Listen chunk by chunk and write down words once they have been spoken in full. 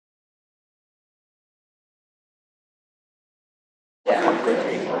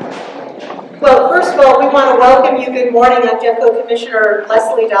want to welcome you. Good morning. I'm Jeffco Commissioner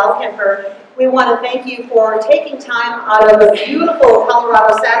Lesley Dahlkemper. We want to thank you for taking time out of a beautiful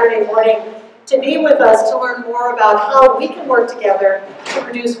Colorado Saturday morning to be with us to learn more about how we can work together to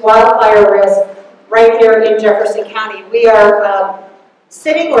reduce wildfire risk right here in Jefferson County. We are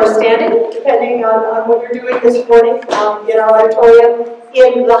sitting or standing, depending on what you're doing this morning, in our auditorium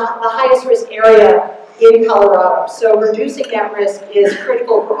in the highest risk area in Colorado. So reducing that risk is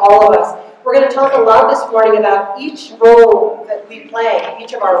critical for all of us. We're going to talk a lot this morning about each role that we play,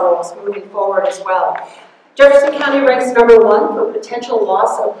 each of our roles moving forward as well. Jefferson County ranks #1 for potential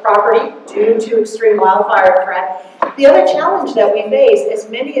loss of property due to extreme wildfire threat. The other challenge that we face,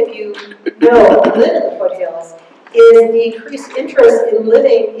 as many of you know who live in the foothills, is the increased interest in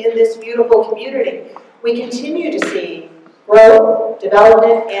living in this beautiful community. We continue to see growth,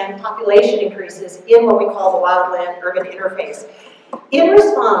 development, and population increases in what we call the wildland-urban interface. In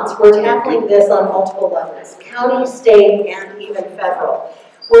response, we're tackling this on multiple levels, county, state, and even federal.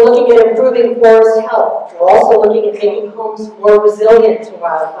 We're looking at improving forest health. We're also looking at making homes more resilient to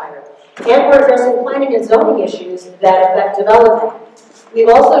wildfire. And we're addressing planning and zoning issues that affect development. We've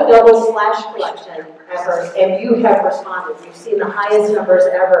also doubled slash collection efforts, and you have responded. We've seen the highest numbers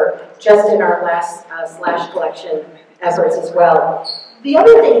ever just in our last slash collection efforts as well. The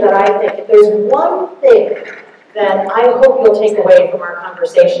other thing that I think, if there's one thing that I hope you'll take away from our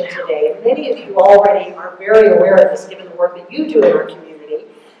conversation today, and many of you already are very aware of this given the work that you do in our community,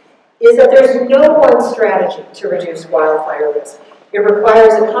 is that there's no one strategy to reduce wildfire risk. It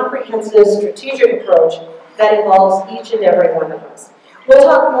requires a comprehensive strategic approach that involves each and every one of us. We'll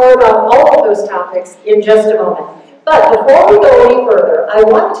talk more about all of those topics in just a moment. But before we go any further, I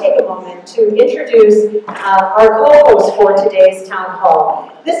want to take a moment to introduce our co-host for today's town hall.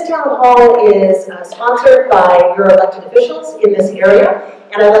 This town hall is sponsored by your elected officials in this area,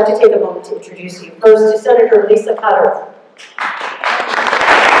 and I'd like to take a moment to introduce you first to Senator Lisa Cutter.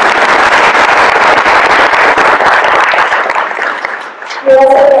 We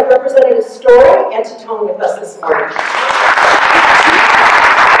also have Representative Story and Tatone with us this morning.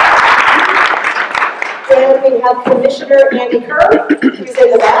 And we have Commissioner Andy Kerr, who's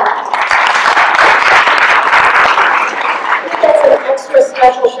in the back. He gets an extra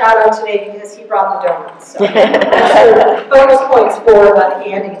special shout out today because he brought the donuts. So bonus points for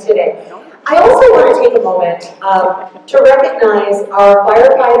Andy today. I also want to take a moment to recognize our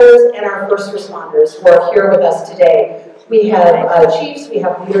firefighters and our first responders who are here with us today. We have chiefs, we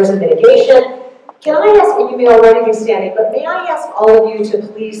have leaders in mitigation. Can I ask, and you may already be standing, but may I ask all of you to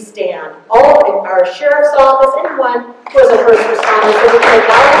please stand? All of our sheriff's office, anyone who is a first responder, so we can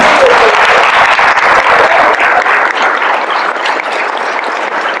acknowledge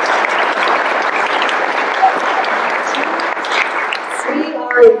you. We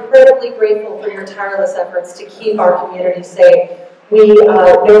are incredibly grateful for your tireless efforts to keep our community safe. We know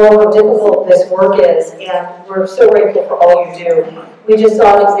how difficult this work is, and we're so grateful for all you do. We just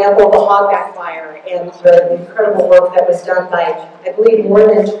saw an example of the hogback fire and the incredible work that was done by, I believe, more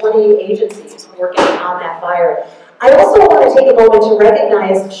than 20 agencies working on that fire. I also want to take a moment to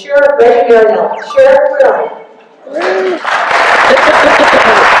recognize Sheriff Reggie Marinelli. Sheriff, where are you?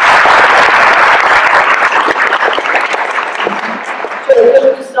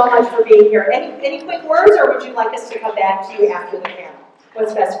 Thank you so much for being here. Any quick words, or would you like us to come back to you after the panel?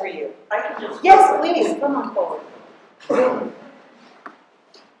 What's best for you? I can just... Yes, please, come on forward. 2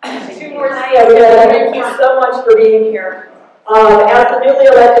 words. Thank you so much for being here. As the newly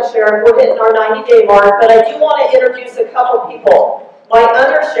elected sheriff, we're hitting our 90-day mark, but I do want to introduce a couple people. My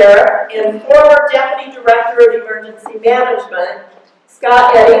undersheriff and former Deputy Director of Emergency Management,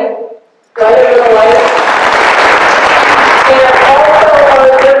 Scott Eddy, right over the light. And also our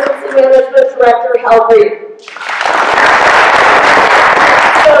Emergency Management Director, Hoby.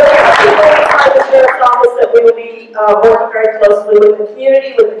 So there are people inside the Sheriff's Office that we will be working very closely with the community,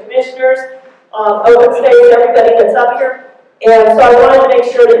 with the commissioners, open space, everybody that's up here. And so I wanted to make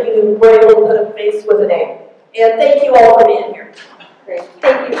sure that you were able to put a face with a name. And thank you all for being here. Great.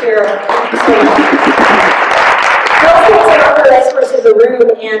 Thank you, Carole. We also have other experts in the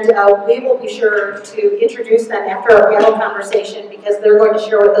room, and we will be sure to introduce them after our panel conversation because they're going to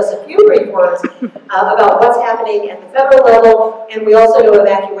share with us a few brief words about what's happening at the federal level, and we also know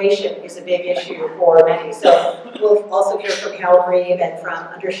evacuation is a big issue for many. So we'll also hear from Carole and from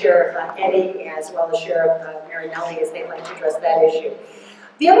Under Sheriff Eddy, as well as Sheriff Marinelli, as they'd like to address that issue.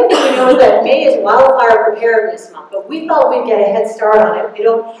 The other thing we know is that May is Wildfire Preparedness Month, but we thought we'd get a head start on it. We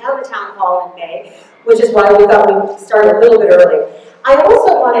don't have a town hall in May, which is why we thought we'd start a little bit early. I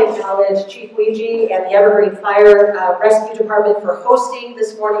also want to acknowledge Chief Ouija and the Evergreen Fire Rescue Department for hosting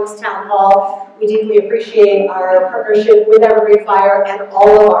this morning's town hall. We deeply appreciate our partnership with Evergreen Fire and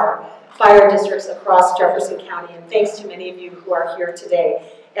all of our fire districts across Jefferson County, and thanks to many of you who are here today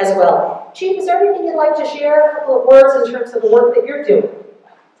as well. Chief, is there anything you'd like to share? A couple of words in terms of the work that you're doing.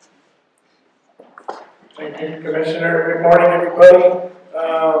 Thank you, Commissioner. Good morning, everybody.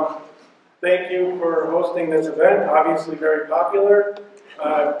 Thank you for hosting this event. Obviously very popular.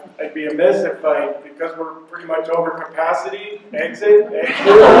 I'd be amiss if because we're pretty much over capacity, exit.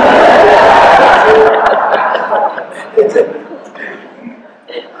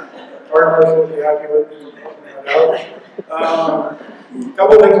 Partners will be happy with me. A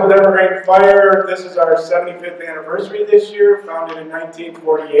couple things with Evergreen Fire. This is our 75th anniversary this year, founded in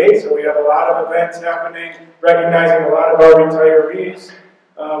 1948, so we have a lot of events happening, recognizing a lot of our retirees.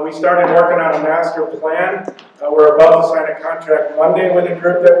 We started working on a master plan. We're about to sign a contract Monday with a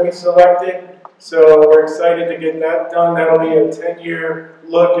group that we selected, so we're excited to get that done. That'll be a 10-year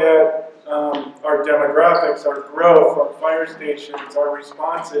look at our demographics, our growth, our fire stations, our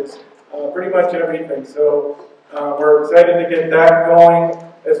responses, pretty much everything. So we're excited to get that going.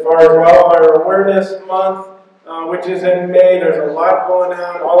 As far as Wildfire Awareness Month, which is in May, there's a lot going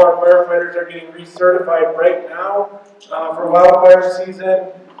on. All our firefighters are getting recertified right now for wildfire season.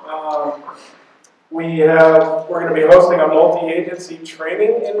 We're going to be hosting a multi-agency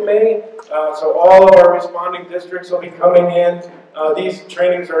training in May, so all of our responding districts will be coming in. These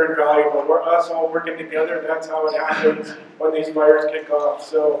trainings are invaluable. We're us all working together. That's how it happens when these fires kick off.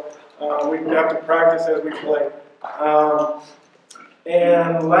 So we have to practice as we play.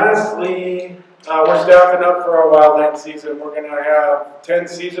 And lastly, we're staffing up for our wildland season. We're going to have 10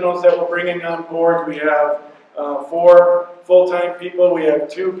 seasonals that we're bringing on board. We have 4 full-time people. We have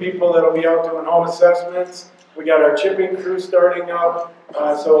 2 people that will be out doing home assessments. We got our chipping crew starting up.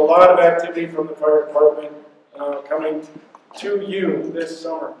 So a lot of activity from the fire department coming to you this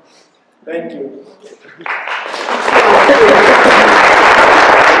summer. Thank you.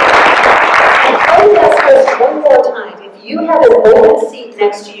 I'll ask us one more time. If you have an open seat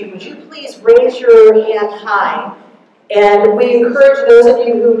next to you, would you please raise your hand high? And we encourage those of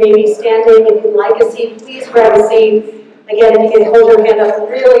you who may be standing, if you'd like a seat, please grab a seat. Again, if you can hold your hand up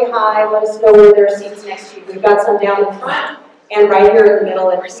really high, let us know where there are seats next to you. We've got some down in front and right here in the middle,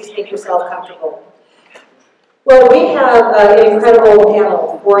 and please make yourself comfortable. Well, we have an incredible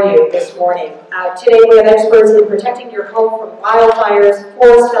panel for you this morning. Today we have experts in protecting your home from wildfires,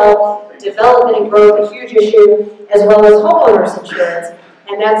 forest health, development and growth, a huge issue, as well as homeowners insurance.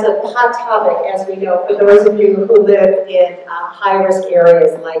 And that's a hot topic, as we know, for those of you who live in high-risk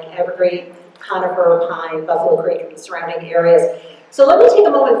areas like Evergreen, Conifer, Pine, Buffalo Creek, and the surrounding areas. So let me take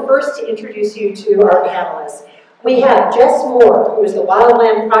a moment first to introduce you to our panelists. We have Jess Moore, who is the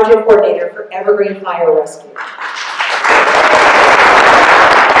Wildland Project Coordinator for Evergreen Fire Rescue.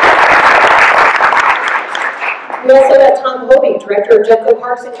 We also got Tom Hoby, Director of Jeffco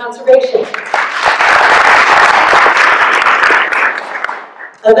Parks and Conservation.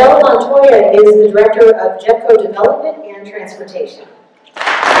 Abel Montoya is the Director of Jeffco Development and Transportation.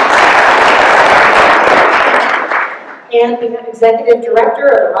 And we have Executive Director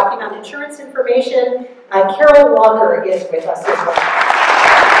of the Rocky Mountain Insurance Information, Carole Walker is with us as well.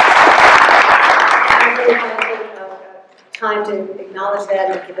 I really want to take time to acknowledge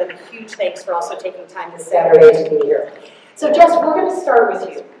that and give them a huge thanks for also taking time this Saturday to be here. So Jess, we're going to start with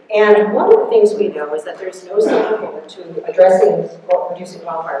you. And one of the things we know is that there's no silver bullet to addressing or reducing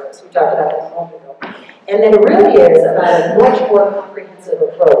wildfire risk. We talked about that a moment ago. And then it really is about a much more comprehensive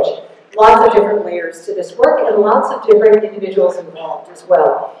approach. Lots of different layers to this work and lots of different individuals involved as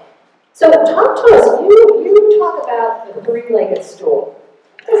well. So talk to us, you talk about the 3-legged stool.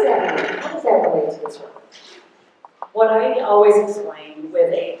 What does that mean? How does that relate to this work? What I always explain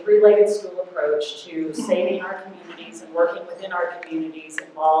with a 3-legged stool approach to saving our communities and working within our communities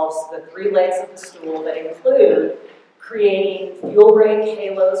involves the 3 legs of the stool that include creating fuel break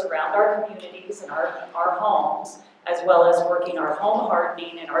halos around our communities and our homes, as well as working our home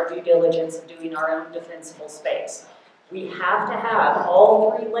hardening and our due diligence of doing our own defensible space. We have to have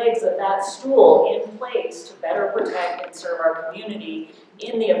all 3 legs of that stool in place to better protect and serve our community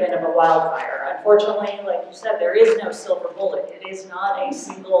in the event of a wildfire. Unfortunately, like you said, there is no silver bullet. It is not a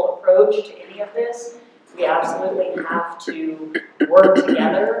single approach to any of this. We absolutely have to work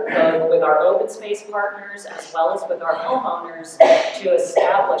together, both with our open space partners as well as with our homeowners, to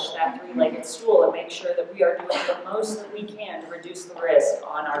establish that 3-legged stool and make sure that we are doing the most that we can to reduce the risk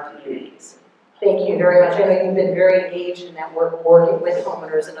on our communities. Thank you very much. I know you've been very engaged in that work, working with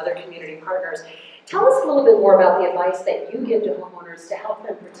homeowners and other community partners. Tell us a little bit more about the advice that you give to homeowners to help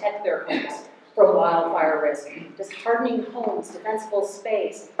them protect their homes from wildfire risk. Does hardening homes, defensible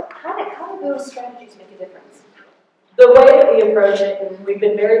space, how do those strategies make a difference? The way that we approach it, and we've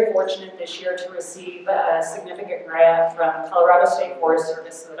been very fortunate this year to receive a significant grant from Colorado State Forest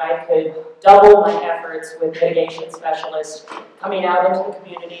Service so that I could double my efforts with mitigation specialists coming out into the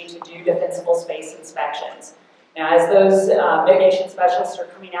community to do defensible space inspections. Now, as those mitigation specialists are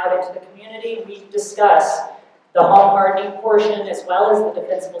coming out into the community, we discuss the home hardening portion as well as the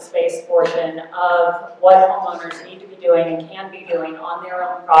defensible space portion of what homeowners need to be doing and can be doing on their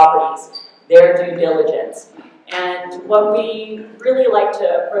own properties, their due diligence. And what we really like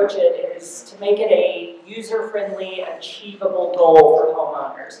to approach it is to make it a user-friendly, achievable goal for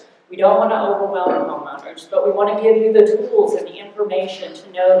homeowners. We don't want to overwhelm homeowners, but we want to give you the tools and the information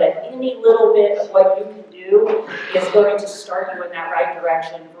to know that any little bit of what you can do is going to start you in that right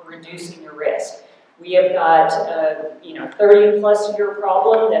direction for reducing your risk. We have got a 30-plus year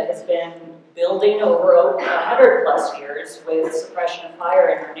problem that has been building over 100-plus years with suppression of fire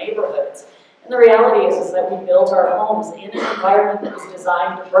in our neighborhoods. And the reality is that we built our homes in an environment that was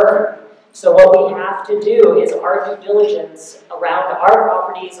designed to burn. So what we have to do is our due diligence around our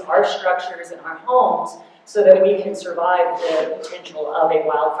properties, our structures, and our homes so that we can survive the potential of a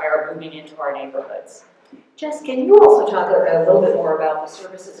wildfire moving into our neighborhoods. Jess, can you also talk a little bit more about the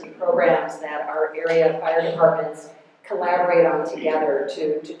services and programs that our area fire departments collaborate on together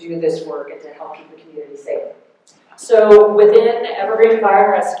to do this work and to help keep the community safe? So within Evergreen Fire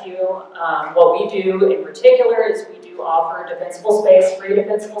and Rescue, what we do in particular is we do offer defensible space, free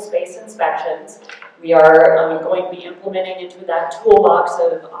defensible space inspections. We are going to be implementing into that toolbox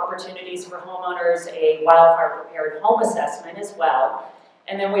of opportunities for homeowners a wildfire prepared home assessment as well.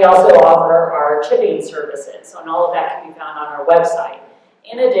 And then we also offer our chipping services, and all of that can be found on our website.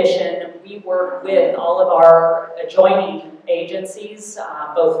 In addition, we work with all of our adjoining agencies,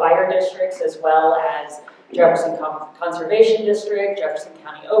 both fire districts as well as Jefferson Conservation District, Jefferson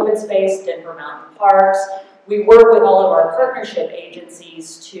County Open Space, Denver Mountain Parks. We work with all of our partnership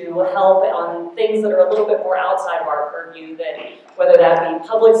agencies to help on things that are a little bit more outside of our purview, that whether that be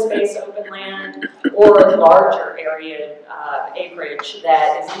public space, open land, or larger area acreage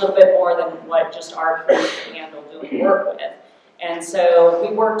that is a little bit more than what just our crews can handle doing work with. And so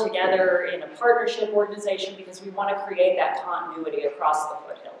we work together in a partnership organization because we want to create that continuity across the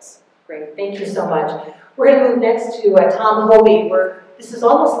foothills. Great, thank you so much. We're going to move next to Tom Hoby. This is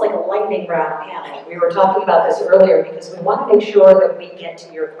almost like a lightning round panel. We were talking about this earlier because we want to make sure that we get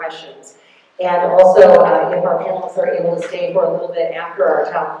to your questions. And also, if our panelists are able to stay for a little bit after our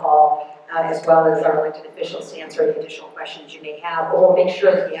town hall, as well as our elected officials to answer any additional questions you may have, but we'll make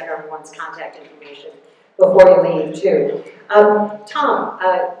sure that we have everyone's contact information before you leave, too. Tom,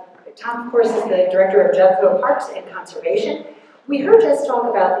 of course, is the director of Jeffco Parks and Conservation. We heard Jess talk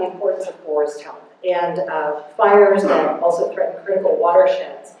about the importance of forest health and fires that also threaten critical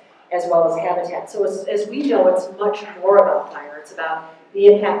watersheds as well as habitat. So as we know, it's much more about fire. It's about the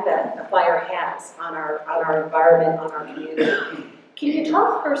impact that a fire has on our environment, on our community. Can you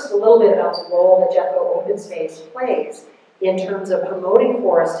talk first a little bit about the role that Jeffco Open Space plays in terms of promoting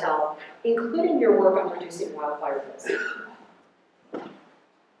forest health, including your work on reducing wildfire risk?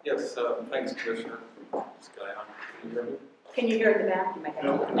 Yes, thanks, Commissioner. Can you hear me? Can you hear in the back? You might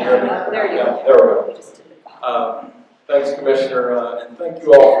have to. There you go. There we go. Thanks, Commissioner, and thank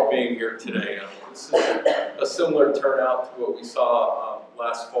you all for being here today. This is a similar turnout to what we saw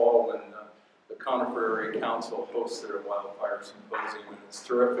last fall when the Conifer Area Council hosted a wildfire symposium, and it's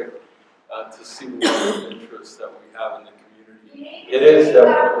terrific to see the level of interest that we have in the community. It is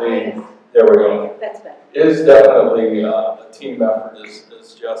definitely, there we go. That's better. It is definitely a team effort,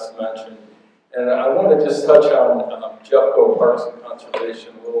 as Jess mentioned. And I want to just touch on Jeffco Parks and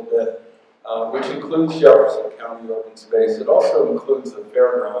Conservation a little bit, which includes Jefferson County Open Space. It also includes the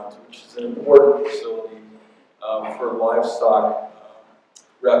fairgrounds, which is an important facility for livestock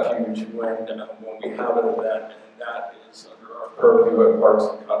refuge when we have an event, and that is under our purview at Parks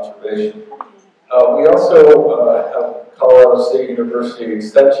and Conservation. We also have Colorado State University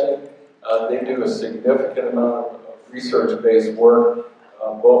Extension. They do a significant amount of research-based work,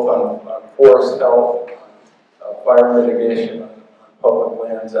 both on forest health, fire mitigation on public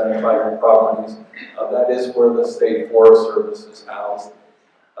lands and private properties. That is where the State Forest Service is housed.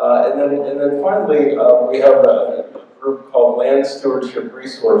 And then finally, we have a group called Land Stewardship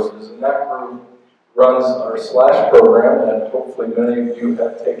Resources, and that group runs our SLASH program that hopefully many of you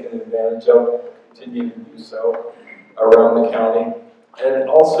have taken advantage of and continue to do so around the county. And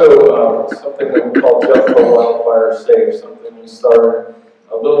also something that we call Jeffco Wildfire Safe, something we started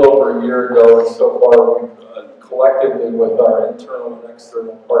a little over a year ago, and so far we've collectively with our internal and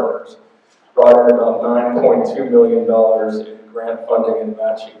external partners brought in about $9.2 million in grant funding and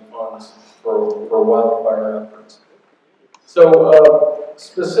matching funds for wildfire efforts. So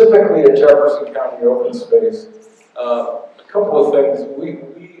specifically at Jefferson County Open Space, a couple of things.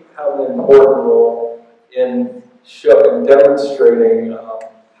 We have an important role in demonstrating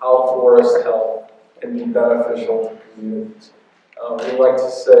how forest health can be beneficial to communities. We like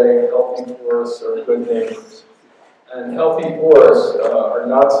to say healthy forests are good neighbors. And healthy forests are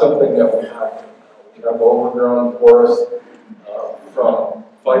not something that we have. We have overgrown forests from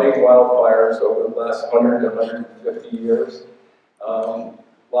fighting wildfires over the last 100 to 150 years.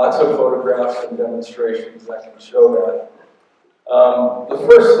 Lots of photographs and demonstrations that can show that. The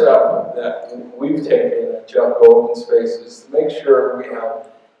first step that we've taken at Jeffco Open Space is to make sure we have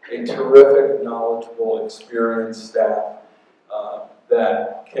a terrific, knowledgeable, experienced staff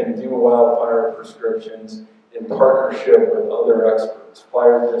that can do wildfire prescriptions in partnership with other experts,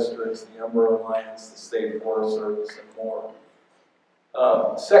 fire districts, the Ember Alliance, the State Forest Service, and more.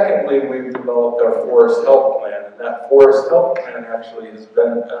 Secondly, we've developed our Forest Health Plan, and that Forest Health Plan actually has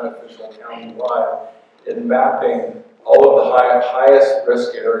been beneficial countywide in mapping all of the highest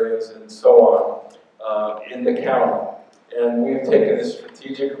risk areas and so on in the county. And we've taken a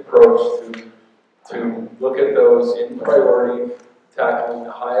strategic approach to look at those in priority, tackling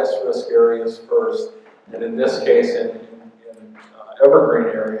the highest risk areas first. And in this case, in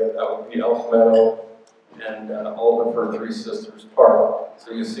Evergreen area, that would be Elk Meadow and Alderfer Three Sisters Park.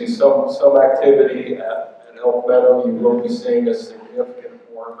 So you see some activity at Elk Meadow. You will be seeing a significant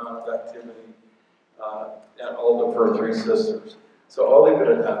more amount of activity at Alderfer Three Sisters. So I'll leave it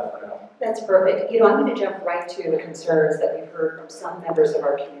at that for now. That's perfect. You know, I'm going to jump right to the concerns that we've heard from some members of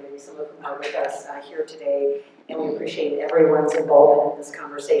our community. Some of them are with us here today, and we appreciate everyone's involvement in this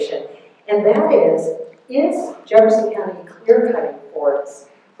conversation. And that is Jefferson County clear-cutting forests?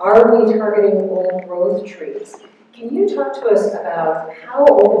 Are we targeting old growth trees? Can you talk to us about how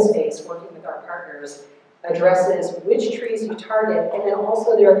Open Space, working with our partners, addresses which trees you target, and then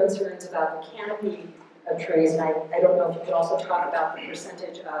also there are concerns about the canopy of trees, and I don't know if you could also talk about the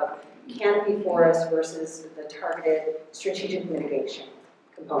percentage of canopy forests versus the targeted strategic mitigation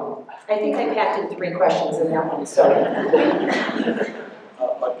component. I think I packed in 3 questions in that one, so.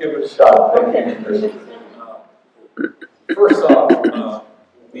 I'll give it a shot. Thank you. First off,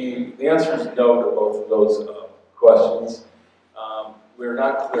 the answer is no to both of those questions. We're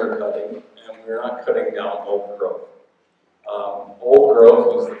not clear cutting, and we're not cutting down old growth. Old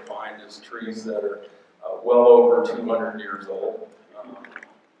growth is defined as trees that are well over 200 years old.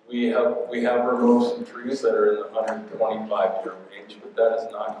 We have removed some trees that are in the 125-year range, but that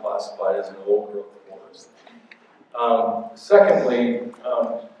is not classified as an old growth forest. Secondly,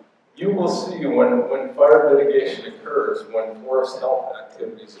 you will see when fire mitigation occurs, when forest health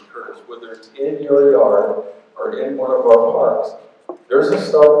activities occurs, whether it's in your yard or in one of our parks, there's a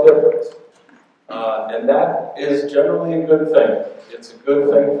stark difference. And that is generally a good thing. It's a good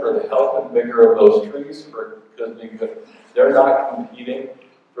thing for the health and vigor of those trees because they're not competing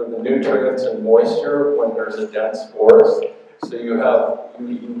for the nutrients and moisture when there's a dense forest. So you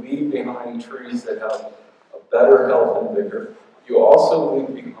leave behind trees that have a better health and vigor. You also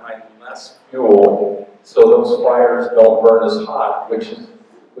leave behind less fuel so those fires don't burn as hot, which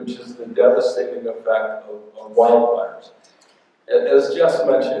is the devastating effect of wildfires. As Jess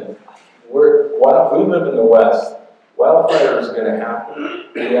mentioned, we live in the West. Wildfire is going to happen.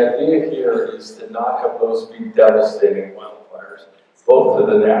 The idea here is to not have those be devastating wildfires, both to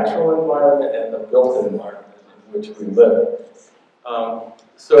the natural environment and the built environment in which we live.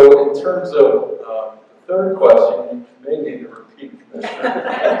 So in terms of the third question, you may need to repeat, Commissioner.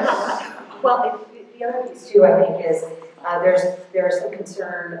 Well, the other piece too, I think, is there's some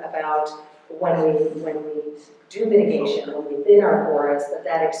concern about when we do mitigation, when we thin our forests,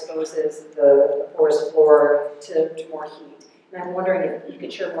 that exposes the forest floor to more heat. And I'm wondering if you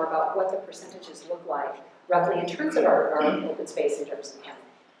could share more about what the percentages look like, roughly, in terms of our open space in Jefferson County.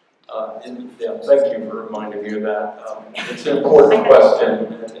 Yeah, thank you for reminding me of that. It's an important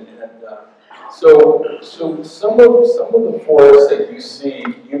question. So some of the forests that you see,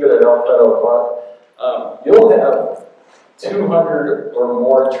 even at Elk Meadow Park, you'll have 200 or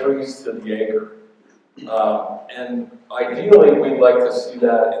more trees to the acre. And ideally, we'd like to see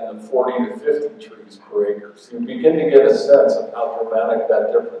that in the 40 to 50 trees per acre. So you begin to get a sense of how dramatic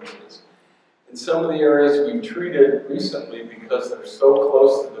that difference is. In some of the areas we've treated recently, because they're so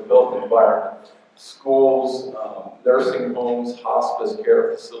close to the built environment, schools, nursing homes, hospice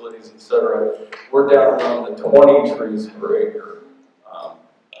care facilities, etc., we're down around the 20 trees per acre.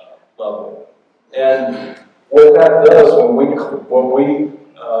 level. And what that does when we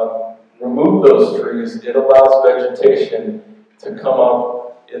remove those trees, it allows vegetation to come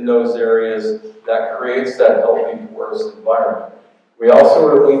up in those areas that creates that healthy forest environment. We also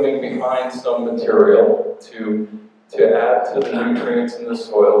are leaving behind some material to add to the nutrients in the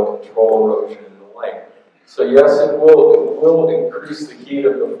soil, control erosion and the like. So yes, it will increase the heat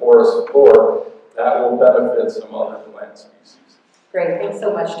of the forest floor. That will benefit some other plant species. Great, thanks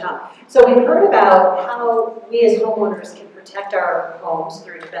so much, Tom. So we've heard about how we as homeowners can protect our homes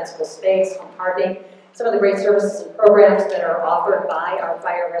through defensible space, home hardening, some of the great services and programs that are offered by our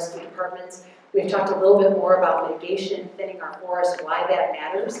fire rescue departments. We've talked a little bit more about mitigation, thinning our forests, why that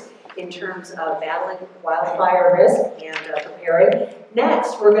matters in terms of battling wildfire risk and preparing.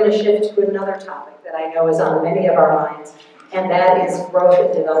 Next, we're going to shift to another topic that I know is on many of our minds, and that is growth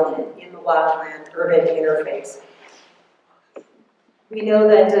and development in the wildland-urban interface. We know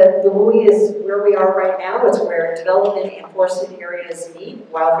that the WUI is where we are right now. It's where development and forested areas meet.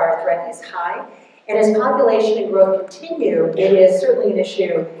 Wildfire threat is high. And as population and growth continue, it is certainly an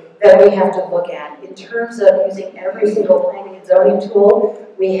issue that we have to look at in terms of using every single planning and zoning tool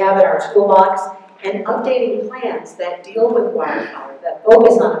we have in our toolbox and updating plans that deal with wildfire, that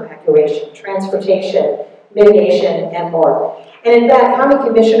focus on evacuation, transportation, mitigation, and more. And in fact, county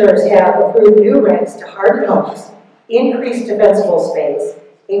commissioners have approved new regs to harden homes, increase defensible space,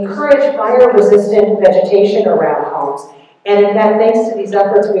 encourage fire-resistant vegetation around homes, and in fact, thanks to these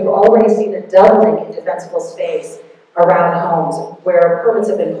efforts, we've already seen a doubling in defensible space around homes where permits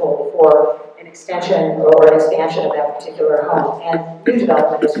have been pulled for an extension or an expansion of that particular home, and new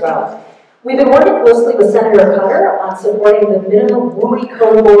development as well. We've been working closely with Senator Cutter on supporting the minimum WUI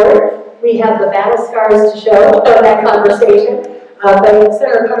code board. We have the battle scars to show from that conversation. But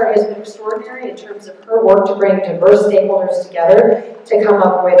Senator Cutter has been extraordinary in terms of her work to bring diverse stakeholders together to come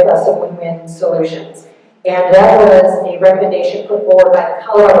up with some win-win solutions. And that was a recommendation put forward by the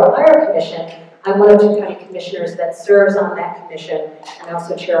Colorado Fire Commission. I'm one of two county commissioners that serves on that commission, and I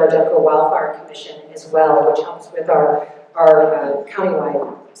also chair our Jeffco Wildfire Commission as well, which helps with our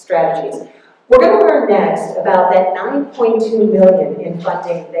countywide strategies. We're going to learn next about that $9.2 million in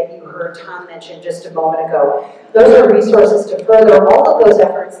funding that you heard Tom mention just a moment ago. Those are resources to further all of those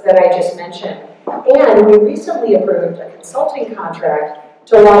efforts that I just mentioned. And we recently approved a consulting contract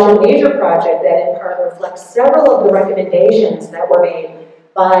to launch a major project that in part reflects several of the recommendations that were made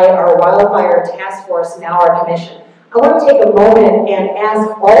by our wildfire task force, now our commission. I want to take a moment and ask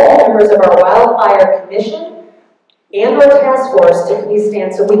all members of our wildfire commission and our task force to please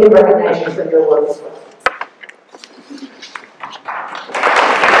stand so we can recognize you for your work as well.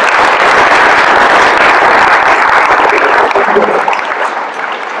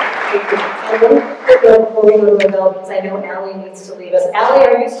 Before we go to developments, I know Allie needs to leave us. Allie,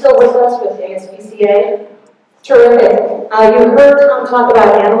 are you still with us with ASPCA? Terrific. You heard Tom talk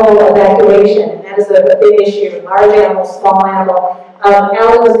about animal evacuation, and that is a big issue, large animal, small animal.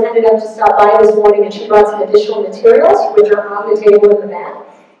 Allie was kind enough to stop by this morning, and she brought some additional materials, which are on the table in the back.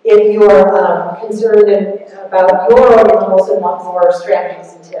 If you're concerned about your own animals and want more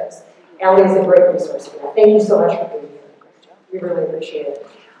strategies and tips, Allie is a great resource for that. Thank you so much for being here. We really appreciate it.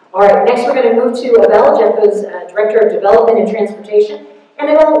 All right, next we're going to move to Abel, Jeffco's Director of Development and Transportation. And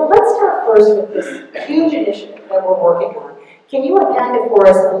Abel, let's start first with this huge initiative that we're working on. Can you unpack it for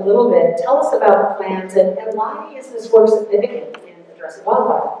us a little bit? Tell us about the plans and why is this work significant in addressing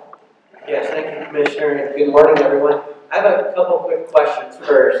wildfire? Yes, thank you, Commissioner, and good morning, everyone. I have a couple quick questions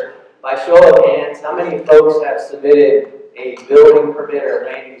first. By show of hands, how many folks have submitted a building permit or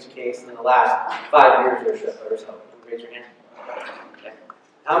land use case in the last 5 years or so? Raise your hand. Okay.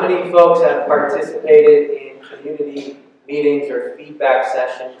 How many folks have participated in community meetings or feedback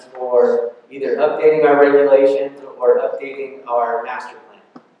sessions for either updating our regulations or updating our master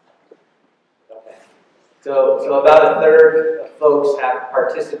plan? Okay. So about a third of folks have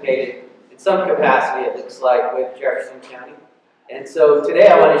participated in some capacity, it looks like, with Jefferson County. And so today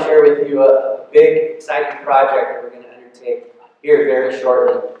I want to share with you a big, exciting project that we're going to undertake here very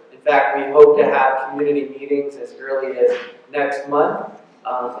shortly. In fact, we hope to have community meetings as early as next month.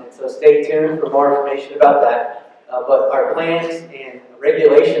 And so stay tuned for more information about that. But our plans and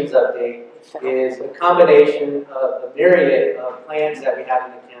regulations update is a combination of a myriad of plans that we have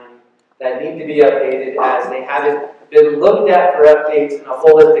in the county that need to be updated as they haven't been looked at for updates in a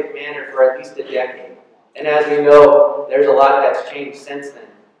holistic manner for at least a decade. And as we know, there's a lot that's changed since then.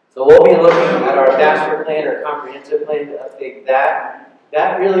 So we'll be looking at our master plan or comprehensive plan to update that.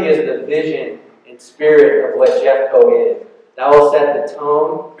 That really is the vision and spirit of what Jeffco is. That will set the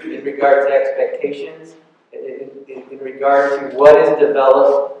tone in regard to expectations, in regard to what is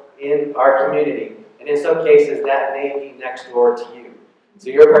developed in our community. And in some cases, that may be next door to you. So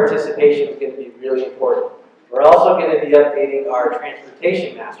your participation is going to be really important. We're also going to be updating our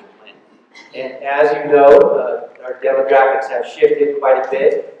transportation master plan. And as you know, our demographics have shifted quite a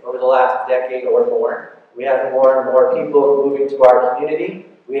bit over the last decade or more. We have more and more people moving to our community.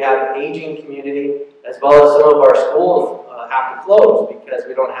 We have an aging community, as well as some of our schools have to close because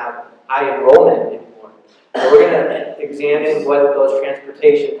we don't have high enrollment anymore. So we're going to examine what those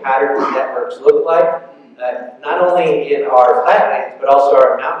transportation patterns and networks look like, not only in our flatlands, but also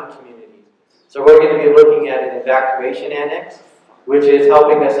our mountain communities. So we're going to be looking at an evacuation annex, which is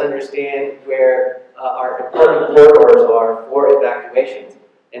helping us understand where our important corridors are for evacuations.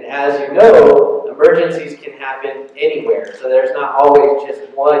 And as you know, emergencies can happen anywhere. So there's not always just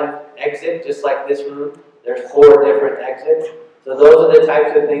one exit, just like this room. There's 4 different exits. So those are the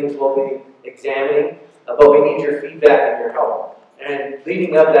types of things we'll be examining, but we need your feedback and your help. And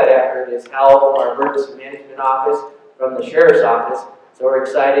leading up that effort is Hal, our emergency management office from the sheriff's office. So we're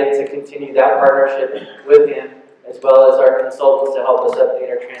excited to continue that partnership with him, as well as our consultants to help us update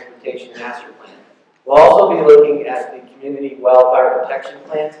our transportation master plan. We'll also be looking at the community wildfire protection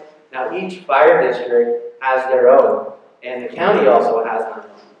plans. Now each fire district has their own, and the county also has their own.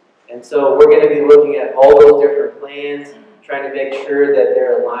 And so we're going to be looking at all those different plans, trying to make sure that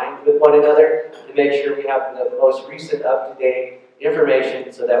they're aligned with one another, to make sure we have the most recent up-to-date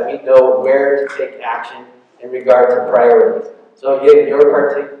information so that we know where to take action in regard to priorities. So again, your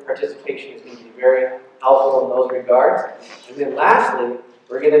participation is going to be very helpful in those regards. And then lastly,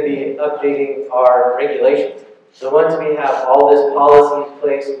 we're going to be updating our regulations. So once we have all this policy in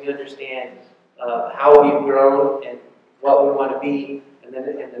place, we understand how we've grown and what we want to be, and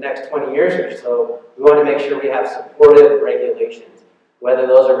then in the next 20 years or so, we want to make sure we have supportive regulations, whether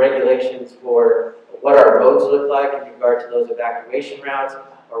those are regulations for what our roads look like in regard to those evacuation routes,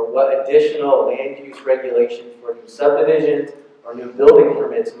 or what additional land use regulations for new subdivisions or new building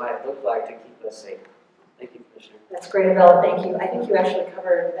permits might look like to keep us safe. Thank you, Commissioner. That's great, Abel. Thank you. I think you actually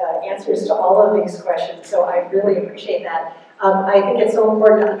covered answers to all of these questions, so I really appreciate that. I think it's so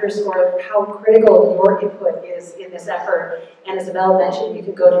important to underscore how critical your input is in this effort. And as Abel mentioned, you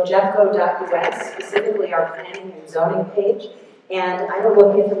can go to jeffco.us, specifically our planning and zoning page. And I don't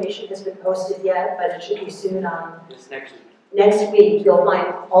know if the information has been posted yet, but it should be soon on This next week. Next week. You'll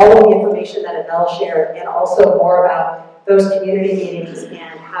find all of the information that Abel shared, and also more about those community meetings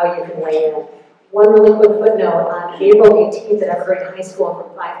and how you can weigh in. One really quick footnote, on April 18th at Evergreen High School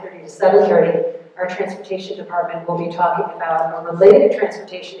from 5:30 to 7:30, our transportation department will be talking about a related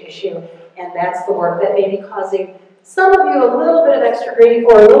transportation issue, and that's the work that may be causing some of you a little bit of extra grief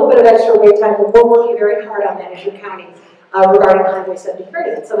or a little bit of extra wait time, but we're working very hard on that as your county regarding Highway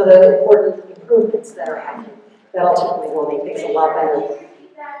 73 and some of the important improvements that are happening that ultimately will make things a lot better.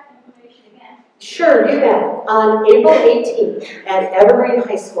 Sure, you bet. On April 18th at Evergreen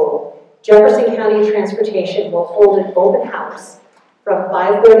High School, Jefferson County Transportation will hold an open house from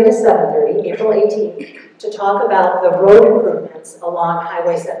 5:30 to 7:30, April 18th, to talk about the road improvements along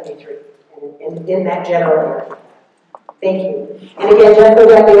Highway 73 and in that general area. Thank you. And again,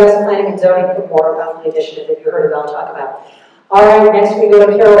 Jeffco.us Planning and Zoning for more about the initiative that you heard Abel talk about. All right, next we go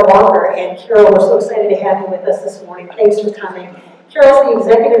to Carole Walker. And Carole, we're so excited to have you with us this morning. Thanks for coming. Carole's the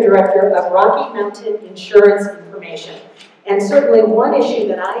Executive Director of Rocky Mountain Insurance Information. And certainly one issue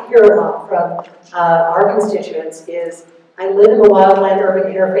that I hear a lot from our constituents is, I live in the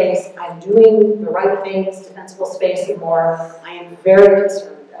wildland-urban interface, I'm doing the right things, defensible space and more. I am very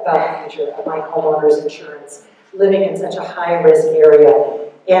concerned about the future of my homeowner's insurance, living in such a high-risk area.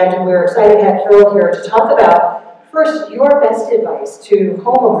 And we're excited to have Carole here to talk about, first, your best advice to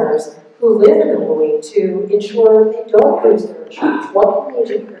homeowners who live in the WUI to ensure they don't lose their insurance. What can they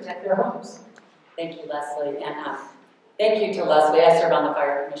do to protect their homes? Thank you, Lesley, and thank you to Lesley. I served on the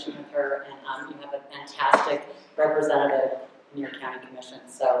Fire Commission with her, and you have a fantastic representative in your county commission.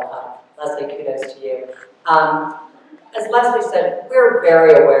 So, Lesley, kudos to you. As Lesley said, we're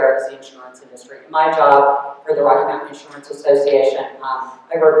very aware as the insurance industry. My job for the Rocky Mountain Insurance Association,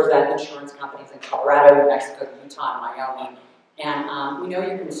 I represent insurance companies in Colorado, New Mexico, Utah, and Wyoming. And we know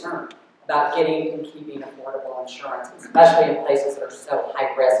you're concerned about getting and keeping affordable insurance, especially in places that are so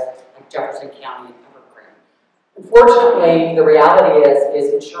high risk, like Jefferson County and Evergreen. Unfortunately, the reality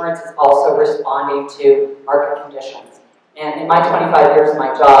is insurance is also responding to market conditions. And in my 25 years of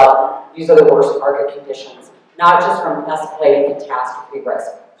my job, these are the worst market conditions, not just from escalating catastrophe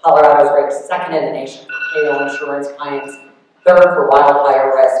risk. Colorado is ranked second in the nation for hail insurance claims, third for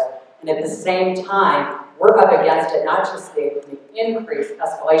wildfire risk, and at the same time, we're up against it, not just the increased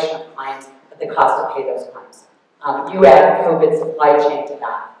escalation of claims, but the cost to pay those claims. You add COVID supply chain to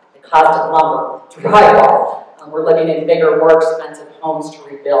that. The cost of lumber, drywall. We're living in bigger, more expensive homes to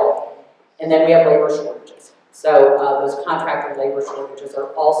rebuild. And then we have labor shortages. So those contractor labor shortages are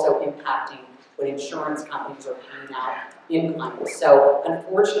also impacting what insurance companies are paying out in claims. So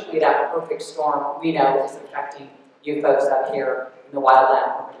unfortunately, that perfect storm we know is affecting you folks up here in the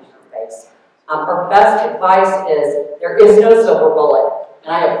wildland interface. Our best advice is there is no silver bullet,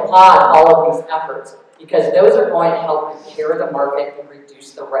 and I applaud all of these efforts because those are going to help repair the market and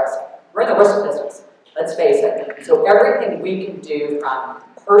reduce the risk. We're in the risk business, let's face it. So everything we can do from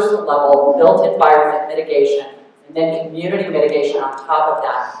personal level, built environment mitigation, and then community mitigation on top of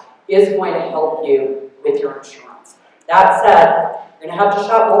that is going to help you with your insurance. That said, you're going to have to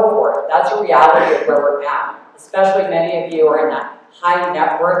shop more for it. That's a reality of where we're at. Especially many of you are in that high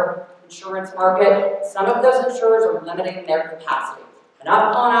net worth insurance market. Some of those insurers are limiting their capacity. They're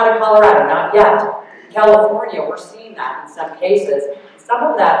not pulling out of Colorado, not yet. In California, we're seeing that in some cases. Some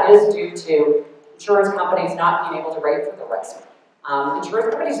of that is due to insurance companies not being able to rate for the risk.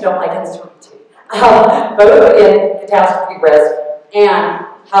 Insurance companies don't like uncertainty, both in catastrophe risk and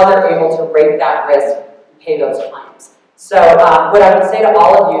how they're able to rate that risk and pay those claims. So what I would say to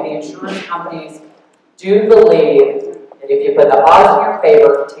all of you, the insurance companies do believe that if you put the odds in your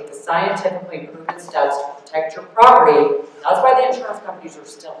favor, take the scientifically proven steps to protect your property, that's why the insurance companies are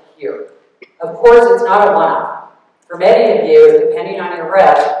still here. Of course, it's not a one-off. For many of you, depending on your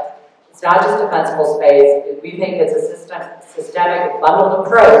risk, it's not just defensible space. We think it's a systemic, bundled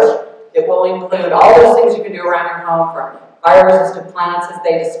approach that will include all those things you can do around your home, from fire-resistant plants, as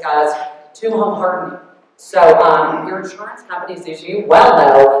they discussed, to home hardening. So your insurance companies, as you well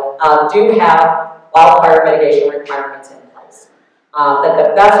know, do have wildfire mitigation requirements in place. But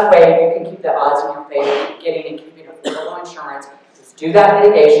the best way you can keep the odds in your favor of getting and keeping affordable insurance is do that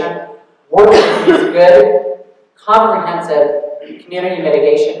mitigation, work with these good, comprehensive community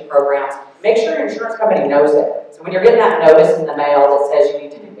mitigation programs. Make sure your insurance company knows it. So when you're getting that notice in the mail that says you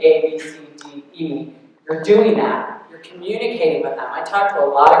need to do A, B, C, D, E, you're doing that. You're communicating with them. I talk to a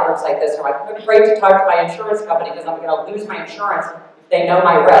lot of groups like this. I'm like, I'm afraid to talk to my insurance company because I'm going to lose my insurance if they know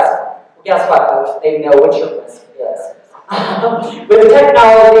my risk. Well, guess what, folks? They know what your risk is. With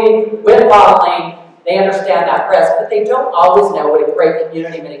technology, with modeling, they understand that risk, but they don't always know what a great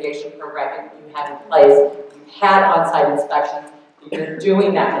community mitigation program you have in place. You've had on-site inspections. You're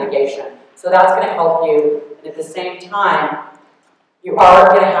doing that mitigation. So that's going to help you. And at the same time, you are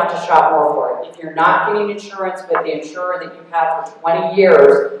going to have to shop more for it. If you're not getting insurance with the insurer that you've had for 20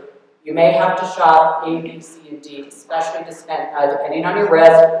 years, you may have to shop A, B, C, and D, especially depending on your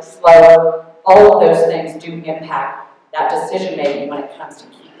risk, slow. All of those things do impact that decision making when it comes to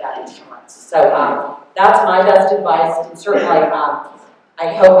keep that insurance. So that's my best advice. And certainly, I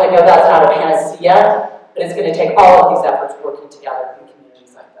know that's not a panacea, but it's going to take all of these efforts working together in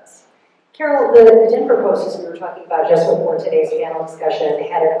communities like this. Carole, the Denver Post, as we were talking about just before today's panel discussion, they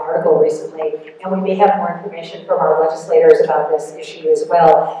had an article recently, and we may have more information from our legislators about this issue as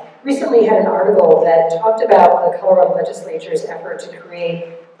well. Recently had an article that talked about the Colorado legislature's effort to create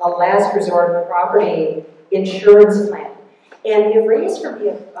a last resort property insurance plan. And it raised for me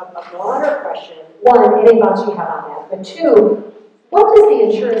a broader question. One, any thoughts you have on that? But two, what does the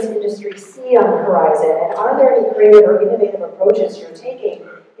insurance industry see on the horizon? And are there any creative or innovative approaches you're taking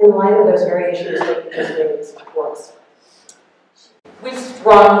in light of those very issues that you just raised for us? We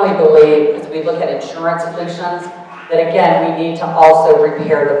strongly believe, as we look at insurance solutions, that again, we need to also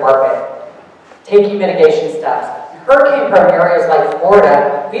repair the market. Taking mitigation steps. Hurricane-prone areas like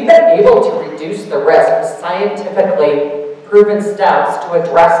Florida, we've been able to reduce the risk with scientifically proven steps to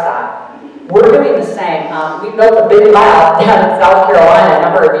address that. We're doing the same. We built a big lab down in South Carolina a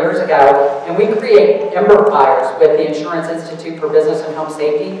number of years ago, and we create timber fires with the Insurance Institute for Business and Home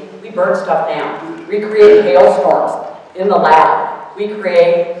Safety. We burn stuff down. We create hailstorms in the lab. We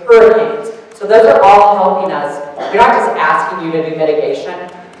create hurricanes. So those are all helping us. We're not just asking you to do mitigation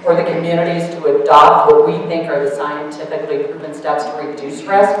or the communities to adopt what we think are the scientifically proven steps to reduce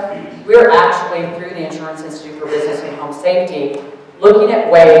risk. We're actually, through the Insurance Institute for Business and Home Safety, looking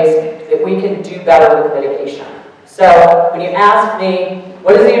at ways that we can do better with mitigation. So when you ask me,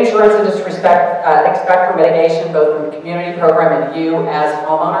 what does the insurance industry expect from mitigation, both from the community program and you as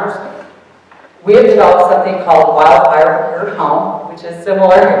homeowners? We have developed something called Wildfire Prepared Home, which is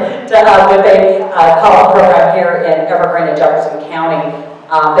similar to what they call a program here in Evergreen and Jefferson County.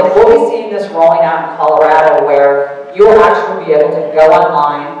 But we'll be seeing this rolling out in Colorado, where you will actually be able to go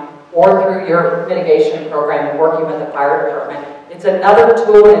online or through your mitigation program and working with the fire department. It's another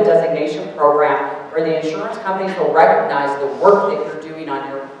tool in a designation program where the insurance companies will recognize the work that you're doing on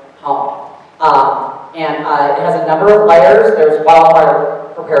your home. It has a number of layers. There's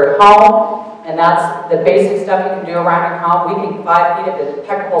wildfire prepared home, and that's the basic stuff you can do around your home. Leaving 5 feet of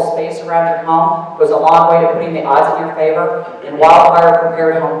impeccable space around your home goes a long way to putting the odds in your favor. And Wildfire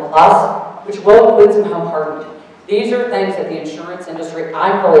Prepared Home Plus, which will include some home hardening. These are things that the insurance industry,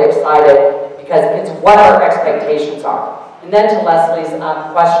 I'm really excited because it's what our expectations are. And then to Lesley's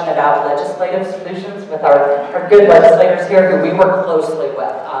question about legislative solutions with our good legislators here who we work closely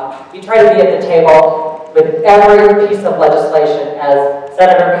with. We try to be at the table with every piece of legislation, as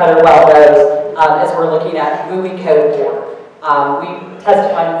Senator Cutter well knows, as we're looking at moving code forward. We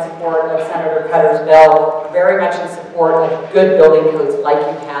testified in support of Senator Cutter's bill, very much in support of good building codes like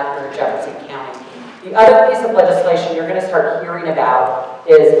you have here in Jefferson County. The other piece of legislation you're going to start hearing about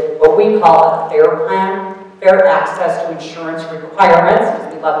is what we call a FAIR plan, fair access to insurance requirements,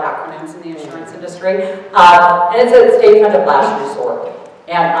 because we love acronyms in the insurance industry, and it's a state fund of last resort.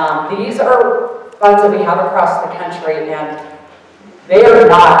 And these are funds that we have across the country, and they are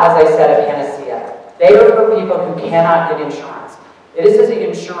not, as I said, a panacea. They are for people who cannot get insurance. This is the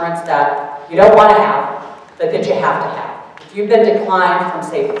insurance that you don't want to have, but that you have to have. If you've been declined from,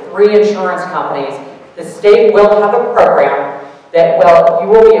 say, 3 insurance companies, the state will have a program that you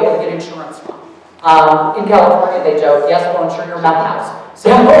will be able to get insurance from. In California, they joke, yes, we'll insure your meth house. So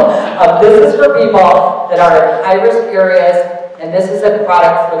this is for people that are in high-risk areas, and this is a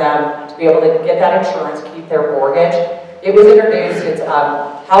product for them to be able to get that insurance, keep their mortgage. It was introduced, it's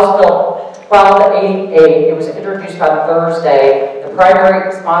House Bill 1288. It was introduced on Thursday. The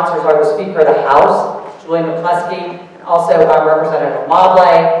primary sponsors are the Speaker of the House, Julie McCluskey, and also Representative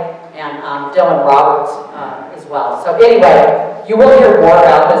Mobley, and Dylan Roberts as well. So anyway, you will hear more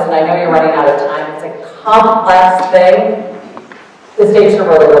about this, and I know you're running out of time. It's a complex thing. The stakes are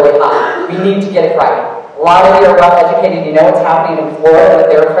really, really high. We need to get it right. A lot of you are well educated. You know what's happening in Florida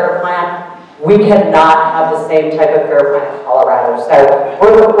with their FAIR plan. We cannot have the same type of FAIR plan in Colorado. So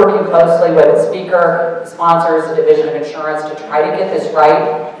we're working closely with the Speaker, the sponsors, the Division of Insurance to try to get this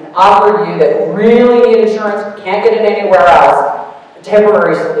right and offer you that really need insurance, can't get it anywhere else, a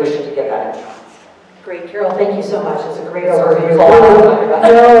temporary solution to get that insurance. Great, Carole, thank you so much. It's a great overview. No,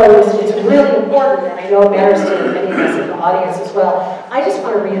 it's really important, and I know it matters to many of us in the audience as well. I just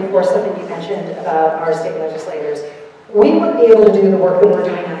want to reinforce something you mentioned about our state legislators. We wouldn't be able to do the work that we're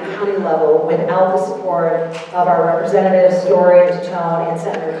doing on a county level without the support of our Representatives Story, Tone, and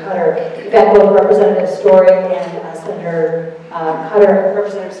Senator Cutter. In fact, both Representative Story and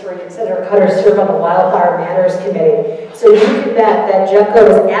Senator Cutter serve on the Wildfire Matters Committee. So you can bet that Jeffco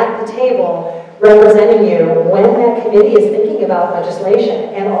is at the table representing you when that committee is thinking about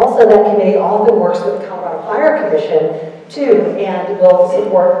legislation. And also that committee often works with the Colorado Fire Commission too, and will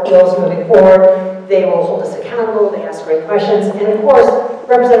support bills moving forward. They will hold us accountable, they ask great questions, and of course,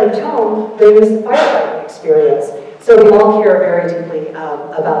 Representative Tone brings firefighting experience. So we all care very deeply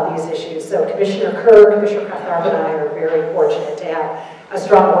about these issues. So Commissioner Kerr, Commissioner Kraft-Tharp, and I are very fortunate to have a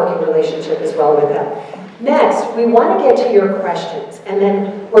strong working relationship as well with them. Next, we want to get to your questions, and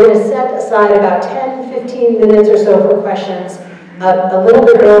then we're going to set aside about 10-15 minutes or so for questions. A little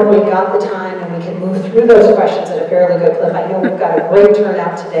bit more if we've got the time, and we can move through those questions at a fairly good clip. I know we've got a great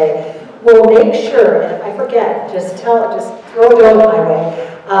turnout today. We'll make sure, and if I forget, just throw a note my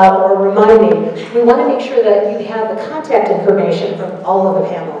way, or remind me. We want to make sure that you have the contact information from all of the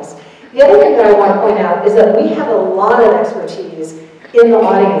panelists. The other thing that I want to point out is that we have a lot of expertise in the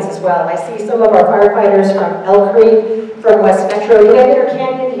audience as well. I see some of our firefighters from Elk Creek, from West Metro. We have Inter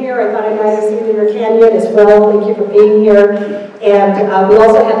Canyon here. I thought I might have seen Inter Canyon as well. Thank you for being here. And we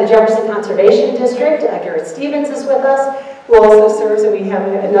also have the Jefferson Conservation District. Garrett Stevens is with us, who also serves, and we have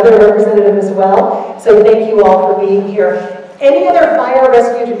another representative as well. So thank you all for being here. Any other fire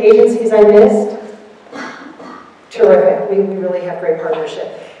rescue agencies I missed? Terrific. We really have great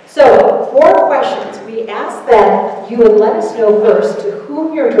partnership. So, 4 questions. We ask that you would let us know first to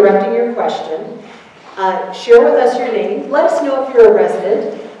whom you're directing your question. Share with us your name. Let us know if you're a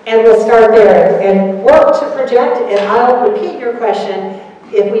resident, and we'll start there and work to project, and I'll repeat your question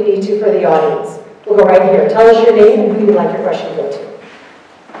if we need to for the audience. We'll go right here. Tell us your name and who you'd like your question to go to.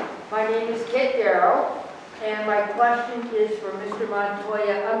 My name is Kit Darrow, and my question is for Mr.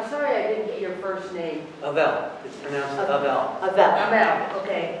 Montoya. I'm sorry I didn't get your first name. Abel. It's pronounced Abel. Abel,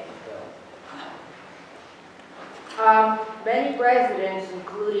 okay. Many residents,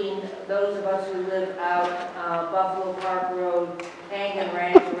 including those of us who live out Buffalo Park Road, Hangin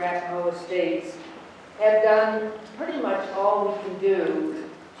Ranch, Arapahoe Estates, have done pretty much all we can do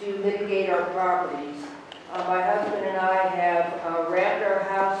to mitigate our properties. My husband and I have wrapped our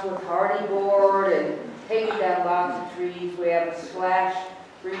house with hardy board and taken down lots of trees. We have a slash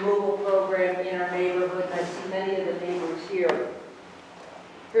removal program in our neighborhood, and I see many of the neighbors here.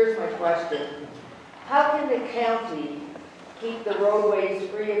 Here's my question. How can the county keep the roadways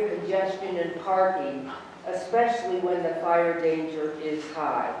free of congestion and parking, especially when the fire danger is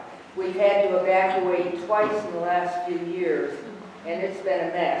high? We've had to evacuate twice in the last few years, and it's been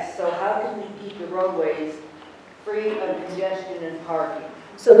a mess. So how can we keep the roadways free of congestion and parking?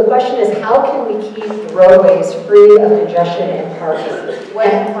 So the question is, how can we keep the roadways free of congestion and parking?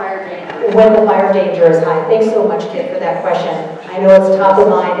 When the fire danger. When the fire danger is high. Thanks so much, Kit, for that question. I know it's top of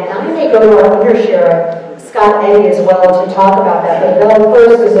mind, and I may go to our Under Sheriff, Scott Eddy, as well to talk about that. But Bill,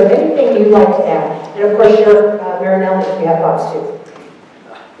 first, is there anything you'd like to add? And of course, Sheriff Marinelli, if you have thoughts too.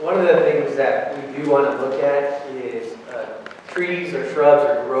 One of the things that we do want to look at is trees or shrubs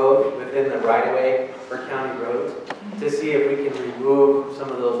or growth within the right-of-way for county roads to see if we can remove some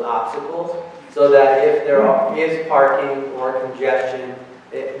of those obstacles so that if there is parking or congestion,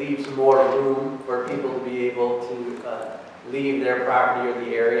 it leaves more room for people to be able to leave their property or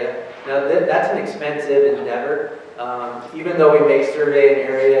the area. Now that's an expensive endeavor. Even though we may survey an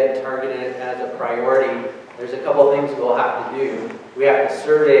area and target it as a priority, there's a couple things we'll have to do. We have to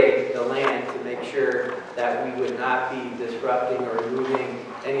survey the land to make sure that we would not be disrupting or removing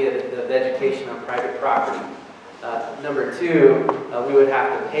any of the vegetation on private property. Number two, we would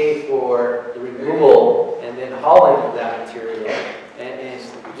have to pay for the removal and then hauling of that material. And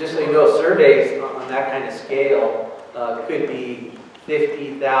just so you know, surveys on that kind of scale could be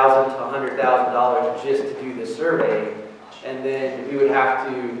 $50,000 to $100,000 just to do the survey. And then we would have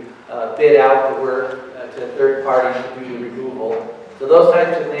to bid out the work to third parties to do the removal. So those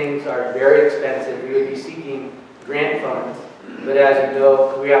types of things are very expensive. We would be seeking grant funds, but as you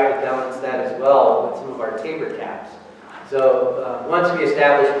know, we have to balance that as well with some of our tabor caps. So once we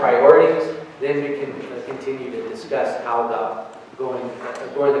establish priorities, then we can continue to discuss how about going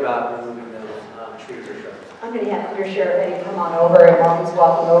about removing those trees or shrubs. I'm going to have Under Sheriff Eddy come on over, and while he's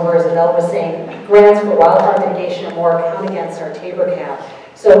walking over, as Abel was saying, grants for wildfire mitigation and more count against our tabor cap.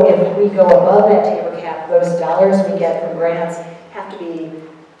 So if we go above that tabor cap, those dollars we get from grants have to be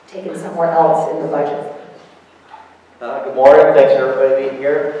taken somewhere else in the budget. Good morning. Thanks for everybody being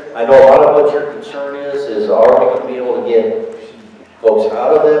here. I know a lot of what your concern is are we going to be able to get folks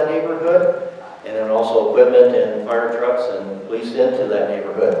out of that neighborhood, and then also equipment and fire trucks and police into that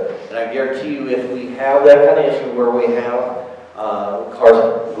neighborhood. And I guarantee you, if we have that kind of issue where we have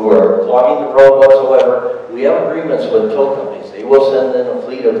cars who are clogging the road whatsoever, we have agreements with tow companies. They will send in a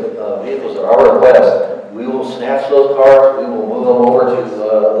fleet of vehicles at our request. We will snatch those cars. We will move them over to,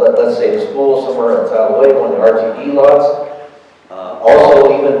 let's say, the school somewhere that's out of the way, one of the RTD lots.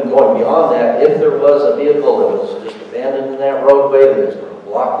 Also, even going beyond that, if there was a vehicle that was just abandoned in that roadway that is going to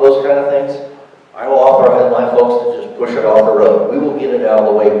block those kind of things, I will authorize my folks to just push it off the road. We will get it out of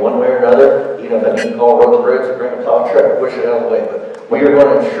the way one way or another, even if I need to call road bridge or bring a plow truck and push it out of the way. But we are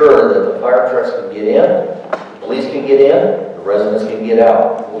going to ensure that the fire trucks can get in, the police can get in, the residents can get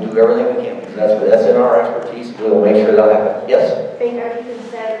out. We'll do everything we can because that's in our expertise. We will make sure that happens. Yes? Have you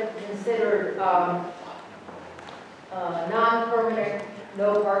considered non-permanent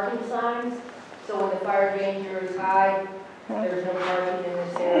no parking signs? So when the fire danger is high, there's no parking in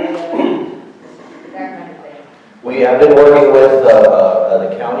this area, that kind of thing. We have been working with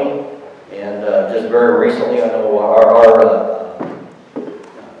the county, and just very recently, I know our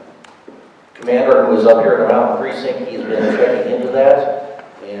commander who was up here in the mountain precinct, he's been checking into that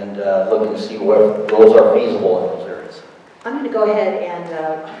and looking to see what those are feasible in those areas. I'm going to go ahead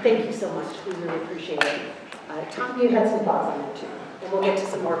and thank you so much. We really appreciate it. Tom, you had some thoughts on that too, and we'll get to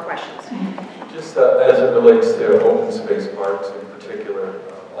some more questions. Just as it relates to open space parks in particular,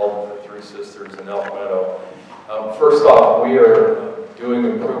 all of the Three Sisters and Elk Meadow. First off, we are doing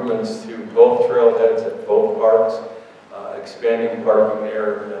improvements to both trailheads at both parks, expanding parking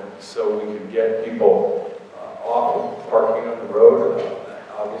there so we can get people off of parking on the road.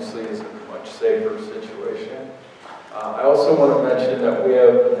 Obviously, is a much safer situation. I also want to mention that we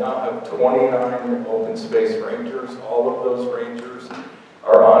now have 29 open space rangers. All of those rangers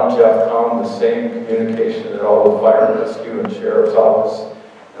are on Jeffco, the same communication that all the fire rescue and sheriff's office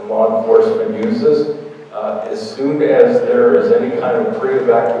and law enforcement uses. As soon as there is any kind of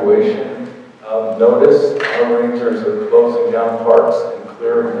pre-evacuation notice, our rangers are closing down parks and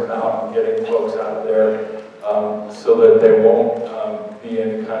clearing them out and getting folks out of there so that there won't be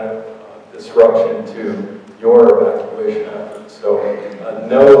any kind of disruption to your evacuation efforts. So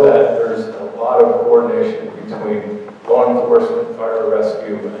know that there's a lot of coordination between law enforcement, fire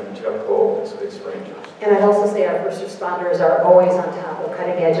rescue, and Jeffco Open Space Rangers. And I'd also say our first responders are always on top of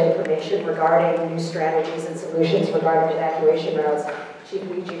cutting-edge information regarding new strategies and solutions regarding evacuation routes. Chief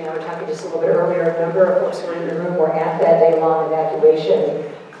Luigi and I were talking just a little bit earlier. A number of folks who were in the room were at that day-long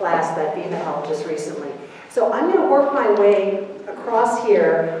evacuation class that FEMA held just recently. So I'm going to work my way across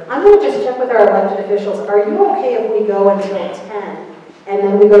here. I'm going to just check with our elected officials. Are you okay if we go until 10 and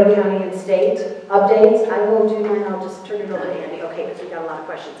then we go to county and state updates? I will do mine. I'll just turn it over to Andy. Okay, because we got a lot of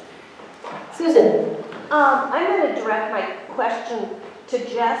questions. Susan. I'm going to direct my question to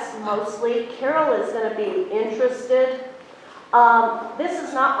Jess mostly. Carole is going to be interested. This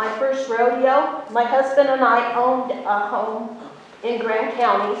is not my first rodeo. My husband and I owned a home in Grant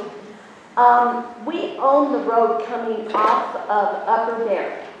County. We own the road coming off of Upper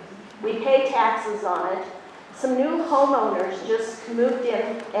Bear. We pay taxes on it. Some new homeowners just moved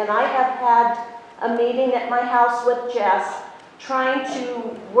in, and I have had a meeting at my house with Jess trying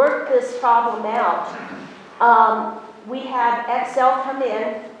to work this problem out. We had XL come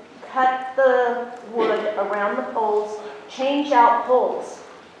in, cut the wood around the poles, change out poles,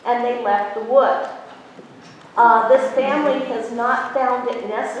 and they left the wood. This family has not found it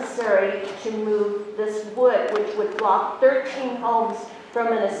necessary to move this wood, which would block 13 homes from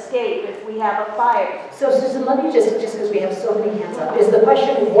an escape if we have a fire. So Susan, let me just because we have so many hands up, is the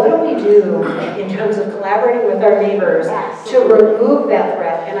question, what do we do in terms of collaborating with our neighbors to remove that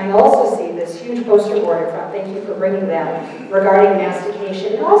threat? And I also see this huge poster board in front, thank you for bringing that, regarding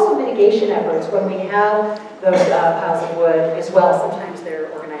mastication and also mitigation efforts when we have those piles of wood as well. Sometimes they're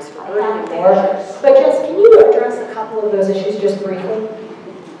organized for burning and more. But Jess, can you address a couple of those issues just briefly?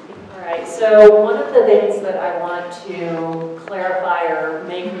 Right, so one of the things that I want to clarify or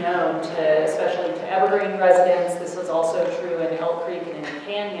make known to, especially to Evergreen residents, this was also true in Elk Creek and in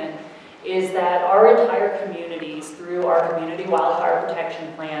Canyon, is that our entire communities, through our community wildfire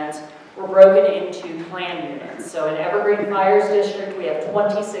protection plans, were broken into plan units. So in Evergreen Fires District, we have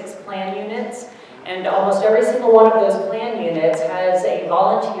 26 plan units, and almost every single one of those plan units has a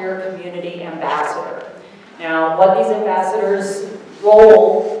volunteer community ambassador. Now, what these ambassadors'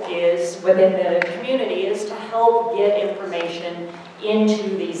 role is within the community is to help get information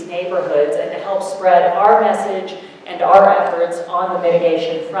into these neighborhoods and to help spread our message and our efforts on the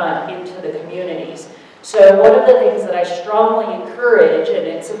mitigation front into the communities. So one of the things that I strongly encourage, and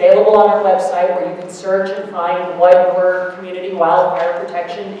it's available on our website where you can search and find what your community wildfire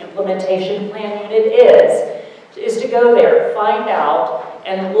protection implementation plan unit is to go there, find out,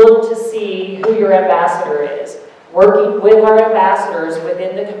 and look to see who your ambassador is. Working with our ambassadors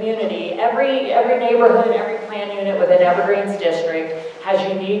within the community, every neighborhood, every plan unit within Evergreen's district has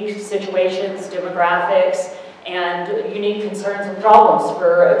unique situations, demographics, and unique concerns and problems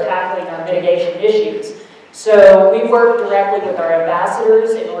for tackling our mitigation issues. So we work directly with our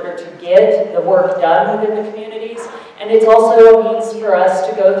ambassadors in order to get the work done within the communities, and it's also a means for us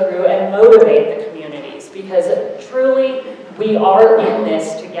to go through and motivate the communities, because truly we are in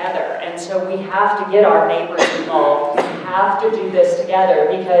this together, and so we have to get our neighbors involved. We have to do this together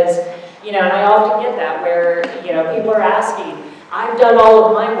because, and I often get that where, people are asking, I've done all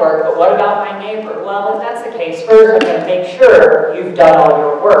of my work, but what about my neighbor? Well, if that's the case, first I'm going to make sure you've done all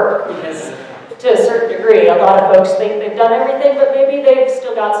your work, because to a certain degree, a lot of folks think they've done everything, but maybe they've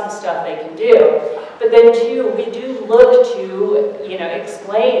still got some stuff they can do. But then too, we do look to,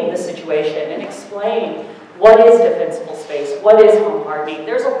 explain the situation and explain what is defensible space, what is home hardening.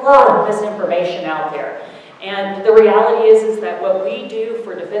 There's a lot of misinformation out there. And the reality is that what we do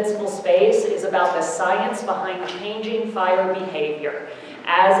for defensible space is about the science behind changing fire behavior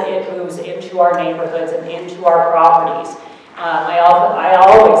as it moves into our neighborhoods and into our properties. I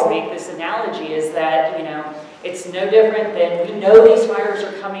always make this analogy is that, it's no different than we know these fires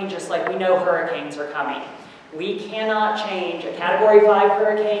are coming just like we know hurricanes are coming. We cannot change a Category 5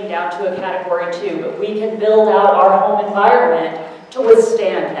 hurricane down to a Category 2, but we can build out our home environment to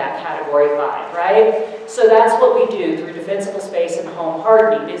withstand that Category 5, right? So that's what we do through defensible space and home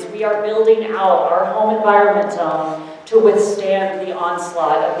hardening, is we are building out our home environment zone to withstand the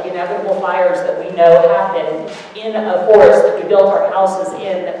onslaught of the inevitable fires that we know happen in a forest that we built our houses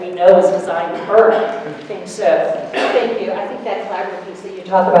in that we know is designed to burn. Thank you. I think that collaborative piece that you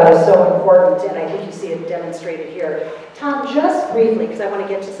talk about is so important, and I think you see it demonstrated here. Tom, just briefly, because I want to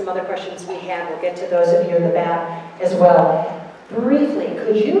get to some other questions we have, we'll get to those of you in the back as well. Briefly,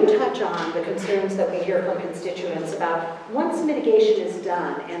 could you touch on the concerns that we hear from constituents about once mitigation is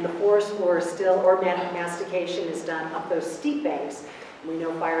done and the forest floor is still, or mastication is done up those steep banks, we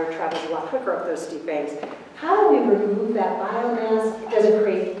know fire travels a lot quicker up those steep banks, how do we remove that biomass? Does it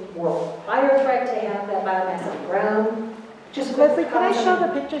create more fire threat to have that biomass on the ground? Just Lesley, can I show the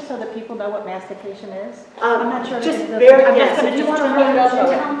picture so that people know what mastication is? I'm not sure. Just very, yes, if you want to hold it up,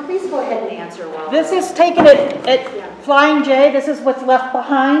 Tom, please go ahead and answer while. This is taking it, Flying J, this is what's left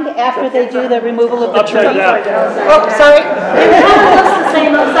behind after they do the removal of the tree. Upside down. Oh, sorry. It kind of looks the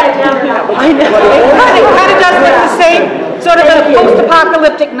same upside down. I know. It kind of does look the same, sort of a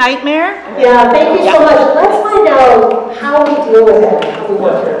post-apocalyptic nightmare. Yeah, thank you so much. Let's find out how we deal with it, how we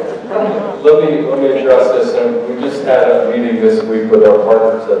work it. Let me address this, and we just had a meeting this week with our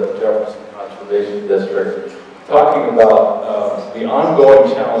partners at the Jefferson Conservation District, talking about the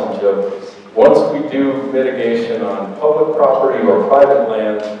ongoing challenge of once we do mitigation on public property or private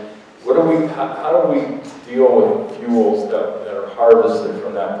land, how do we deal with fuels that are harvested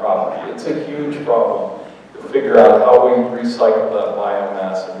from that property? It's a huge problem to figure out how we recycle that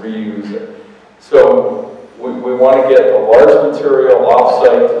biomass and reuse it. So we want to get the large material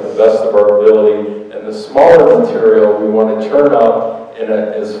off-site to the best of our ability, and the smaller material we want to churn up in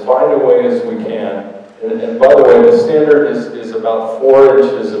as fine a way as we can. And by the way, the standard is about 4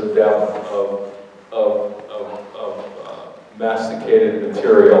 inches of depth of masticated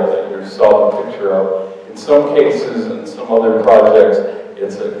material that you saw the picture of. In some cases, and some other projects,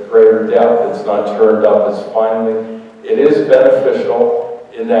 it's a greater depth. It's not churned up as finely. It is beneficial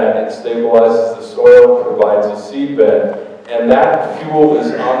in that it stabilizes the soil, provides a seed bed, and that fuel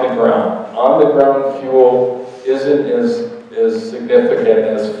is on the ground. On-the-ground fuel isn't as significant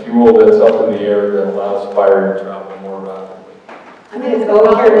as fuel that's up in the air that allows fire to travel more rapidly. I'm going to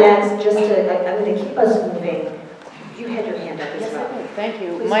go here next, just to, I'm going to keep us moving. You had your hand up as Yes, well. I did. Thank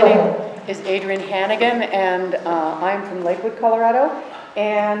you. Please My go name ahead. is Adrienne Hannigan, and I'm from Lakewood, Colorado.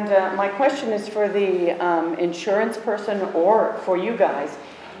 And my question is for the insurance person or for you guys.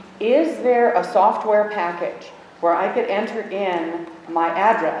 Is there a software package where I could enter in my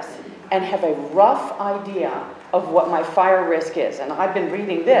address and have a rough idea of what my fire risk is? And I've been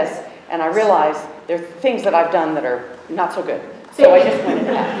reading this, and I realize there are things that I've done that are not so good. So I just wanted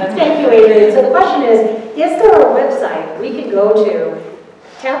to ask. Thank you, Adrienne. So the question is there a website we can go to,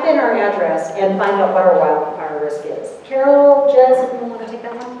 tap in our address, and find out what our wildfire risk is? Carole, Jess, if you want to take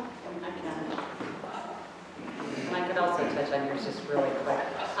that one? I can. And I could also touch on yours just really quick.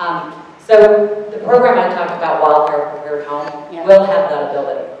 So the program I talked about, Wildfire Prepared Home, will have that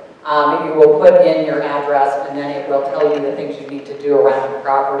ability. You will put in your address, and then it will tell you the things you need to do around your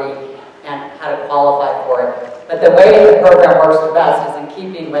property and how to qualify for it. But the way the program works the best is in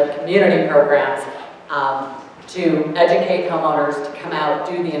keeping with community programs to educate homeowners to come out,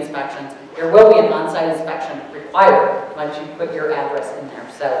 do the inspections. There will be an on-site inspection required once you put your address in there.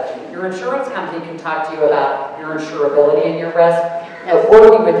 So your insurance company can talk to you about your insurability and your risk. And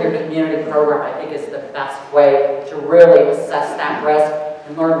working with your community program, I think, is the best way to really assess that risk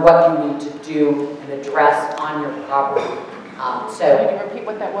and learn what you need to do and address on your property. Can you repeat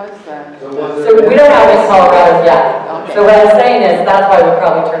what that was? So we don't have it in Colorado yet. Okay. So what I'm saying is, that's why we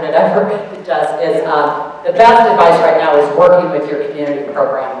probably turn it over to Jess, is the best advice right now is working with your community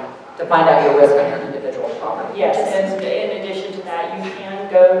program to find out your risk on your individual property. Yes, and in addition to that, you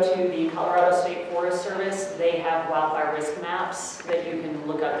can go to the Colorado State Forest Service. They have wildfire risk maps that you can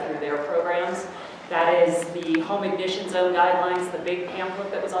look up through their programs. That is the home ignition zone guidelines, the big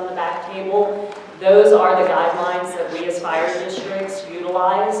pamphlet that was on the back table. Those are the guidelines that we as fire districts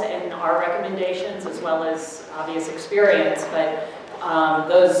utilize in our recommendations, as well as obvious experience. But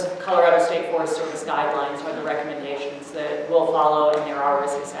those Colorado State Forest Service guidelines are the recommendations that we'll follow, and there are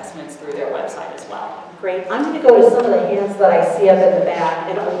risk assessments through their website as well. Great. I'm going to go to some of the hands that I see up in the back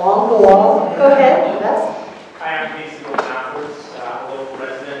and along the wall. Go ahead, Jess. Hi, I'm Casey Wilson-Outwards, a local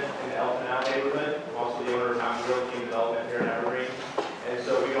resident in the Elton neighborhood. I'm also the owner of Mountain Grove Team Development here in Evergreen. And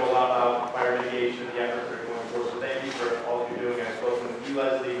so we know a lot about fire mitigation, the efforts that are going forward. So thank you for all that you're doing. I've spoken with you,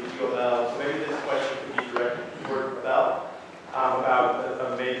 Lesley, you, Abel. So maybe this question could be directed toward Abel about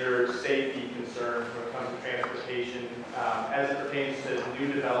a major safety concern when it comes to transportation as it pertains to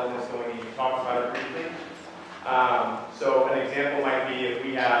new developments going in. You talked about it briefly. So an example might be if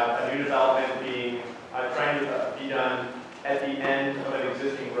we have a new development being trying to be done at the end of an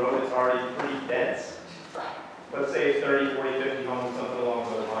existing road that's already pretty dense. Let's say it's 30, 40, 50 homes, something along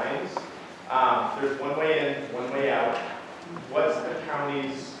those lines. There's one way in, one way out. What's the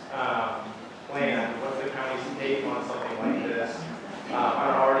county's plan? What's the county's take on something like this on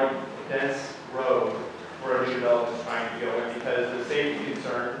an already dense road where a new development is trying to go in? Because the safety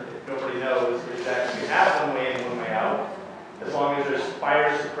concern, if nobody knows, is that you have one way in, one way out. As long as there's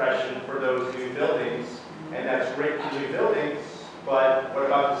fire suppression for those new buildings, and that's great for new buildings, but what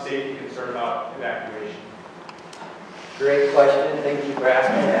about the safety concern about evacuation? Great question. Thank you for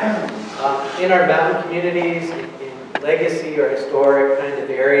asking that. In our mountain communities, in legacy or historic kind of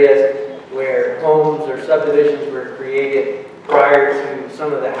areas where homes or subdivisions were created prior to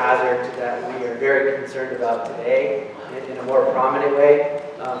some of the hazards that we are very concerned about today in a more prominent way.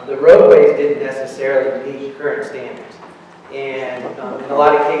 The roadways didn't necessarily meet current standards. And in a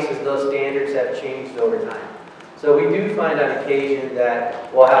lot of cases, those standards have changed over time. So we do find on occasion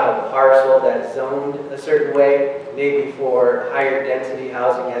that we'll have a parcel that's zoned a certain way, maybe for higher density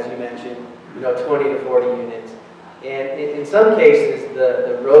housing, as you mentioned, 20 to 40 units. And in some cases,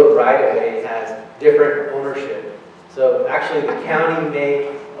 the road right-of-way has different ownership. So actually the county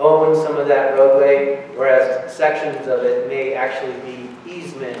may own some of that roadway, whereas sections of it may actually be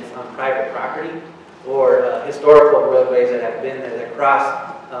easements on private property or historical roadways that have been there that cross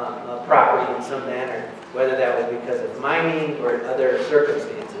property in some manner, whether that was because of mining or other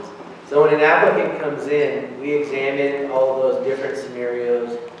circumstances. So when an applicant comes in, we examine all of those different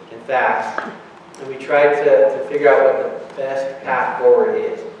scenarios and facts, and we try to figure out what the best path forward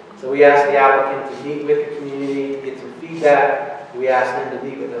is. So we ask the applicant to meet with the community, get some feedback. We ask them to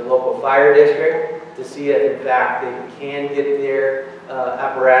meet with the local fire district to see if in fact they can get their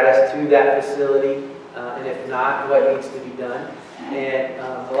apparatus to that facility, and if not, what needs to be done. And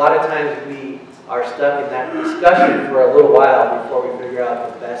a lot of times we are stuck in that discussion for a little while before we figure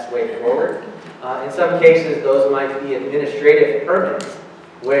out the best way forward. In some cases, those might be administrative permits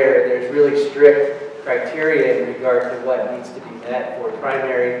where there's really strict criteria in regard to what needs to be met for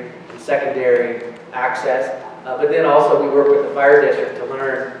primary and secondary access. But then also we work with the fire district to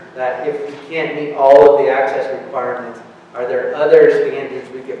learn that if we can't meet all of the access requirements, are there other standards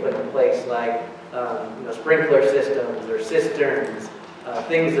we could put in place, like sprinkler systems or cisterns,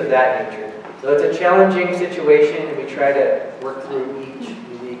 things of that nature. So it's a challenging situation, and we try to work through each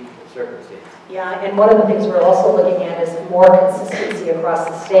unique circumstance. Yeah, and one of the things we're also looking at is more consistency across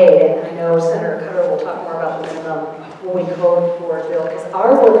the state, and I know Senator Cutter will talk more about the minimum when we code board bill, because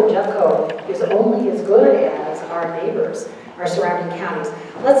our work in Jeffco is only as good as our neighbors, our surrounding counties.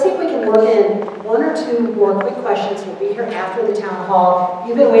 Let's see if we can work in one or two more quick questions. We'll be here after the town hall.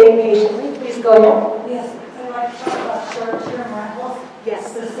 You've been waiting patiently. Please go ahead. Yes, I'd like to talk about short-term rentals.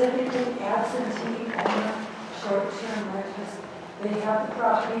 Yes. Specifically absentee owner short-term rentals. They have the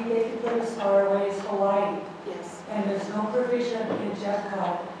property, they can live as far away as Hawaii. Yes. And there's no provision in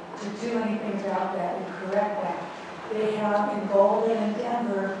Jeffco to do anything about that and correct that. They have in Golden and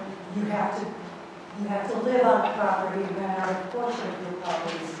Denver, you have to live on the property and rent out a portion of your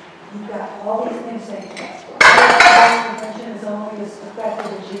properties. You've got all these things saying prevention is only as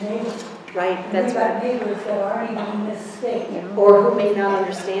effective as your neighbors. Right, that's right. right. Neighbors that aren't even in this state. Or who may not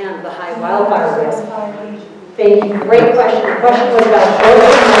understand the high wildfire risk. Thank you. Great question. The question was about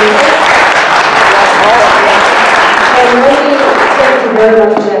short-term rentals. And Wendy, thank you very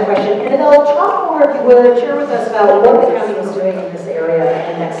much for that question. And Abel, talk more, if you would, share with us about what the county is doing in this area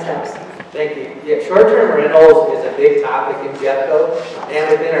and next steps. Thank you. Yeah, short-term rentals is a big topic in Jeffco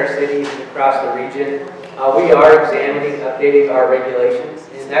and within our cities and across the region. We are examining, updating our regulations,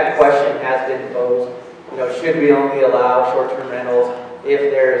 and that question has been posed. Should we only allow short-term rentals if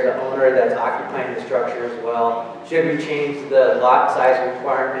there's an owner that's occupying the structure as well? Should we change the lot size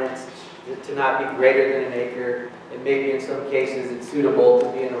requirements to not be greater than an acre? And maybe in some cases it's suitable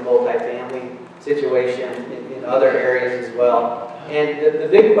to be in a multifamily situation in other areas as well. And the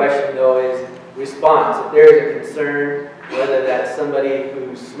big question, though, is response. If there's a concern, whether that's somebody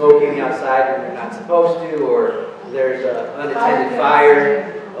who's smoking outside when they're not supposed to, or there's an unattended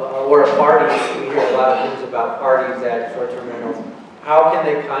fire, or a party. We hear a lot of things about parties at short-term rentals. How can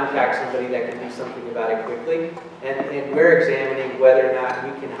they contact somebody that can do something about it quickly? And we're examining whether or not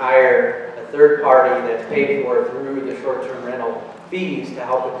we can hire a third party that's paid for through the short-term rental fees to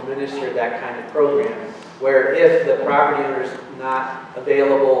help administer that kind of program, where if the property owner is not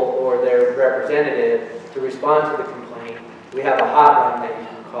available or their representative to respond to the complaint, we have a hotline that you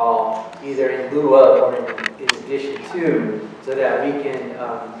can call either in lieu of or in addition to, so that we can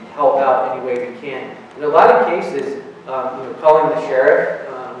help out any way we can. In a lot of cases, calling the sheriff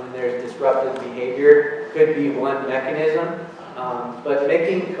when there's disruptive behavior could be one mechanism, but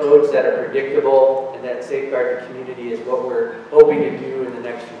making codes that are predictable and that safeguard the community is what we're hoping to do in the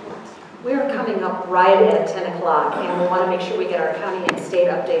next few months. We're coming up right at 10 o'clock, and we want to make sure we get our county and state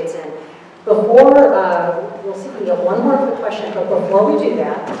updates in. Before, we'll see if we get one more quick question, but before we do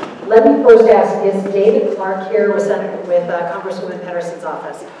that, let me first ask, is David Clark here with Congresswoman Pettersen's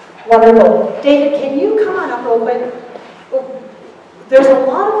office? Wonderful. David, can you come on up real quick? There's a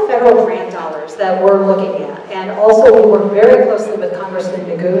lot of federal grant dollars that we're looking at, and also we work very closely with Congressman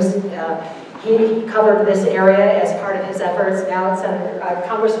Nagoose. He covered this area as part of his efforts. Now it's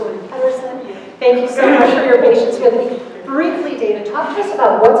Congresswoman Pettersen. Thank you so much for your patience with me. Briefly, David, talk to us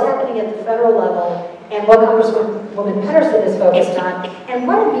about what's happening at the federal level and what Congresswoman Pettersen is focused on, and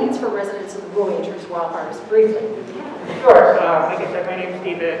what it means for residents of the rural Nature's wildfires, briefly. Sure. Like I said, my name is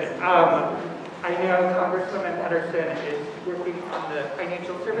David. I know Congresswoman Pettersen is working on the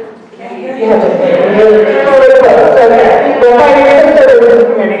financial services committee. The financial services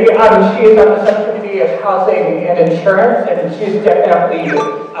committee, she is on the subcommittee of housing and insurance, and she's definitely,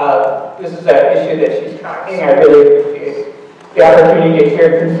 this is an issue that she's tracking. I really appreciate the opportunity to hear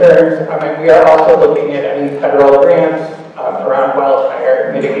concerns. And we are also looking at any federal grants around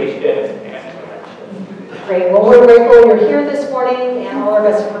wildfire mitigation and prevention. Great. Well, we're grateful you're here this morning, and all our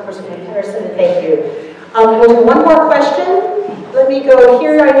best to Congresswoman Pettersen, and thank you. We'll do one more question. Let me go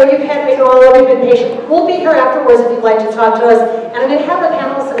here. I know you've been patient. We'll be here afterwards if you'd like to talk to us. And I'm going to have the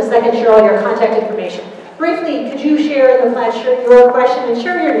panelists in a second share all your contact information. Briefly, could you share in the flash your question and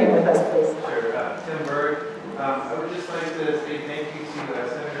share your name with us, please? Sure. Tim Berg. I would just like to say thank you to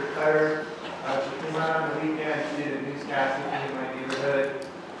Senator Cutter. She came out on the weekend. She did a newscasting in my neighborhood.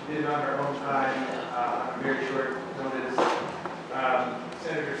 She did it on her own time on a very short notice.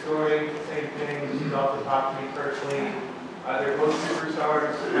 Senator Story, same thing. She's also talked to me personally. They're both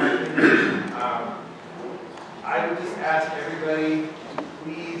superstars. I would just ask everybody to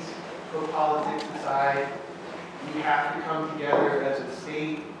please put politics aside. We have to come together as a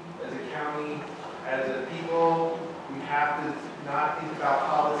state, as a county, as a people. We have to not think about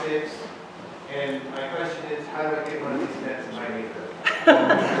politics. And my question is, how do I get one of these events in my neighborhood?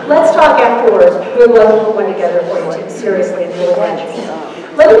 Let's talk afterwards. We'd love to put one together for you, Tim, seriously, and really want you.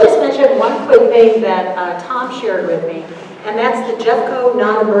 Let me just mention one quick thing that Tom shared with me, and that's the Jeffco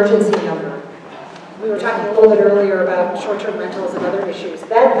non-emergency number. We were talking a little bit earlier about short-term rentals and other issues.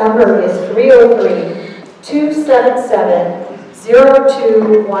 That number is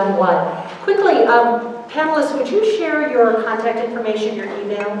 303-277-0211. Quickly, panelists, would you share your contact information, your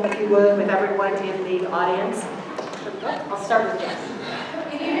email, if you would, with everyone in the audience? I'll start with Jess.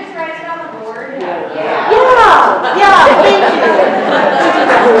 Can you just write it on the board? Yeah, thank you.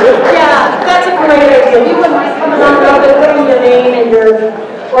 Yeah, that's a great idea. If you wouldn't mind coming on up and putting your name and your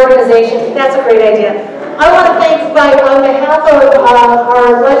organization, that's a great idea. I want to thank, on behalf of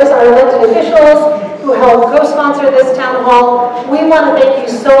our elected officials who helped co-sponsor this town hall, we want to thank you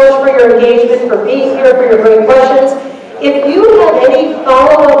so much for your engagement, for being here, for your great questions. If you have any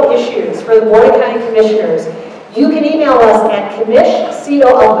follow-up issues for the Board of County Commissioners, you can email us at commish,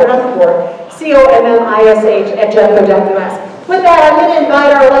 I'll put it on the board, commish@jeffco.us. With that, I'm going to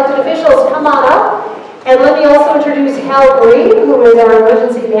invite our elected officials to come on up. And let me also introduce Hal Green, who is our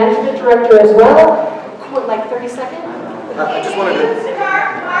emergency management director as well. Like 30 seconds? I just wanted to use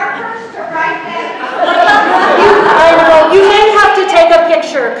markers to write that. I know, you may have to take a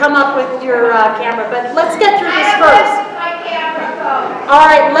picture, come up with your camera, but let's get through this first. All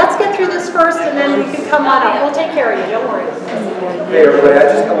right, let's get through this first, and then we can come on up. We'll take care of you, don't worry. Hey everybody,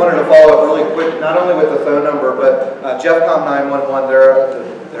 I wanted to follow up really quick, not only with the phone number, but Jeffcom 911,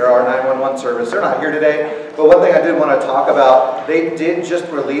 they're our 911 service. They're not here today, but one thing I did want to talk about, they did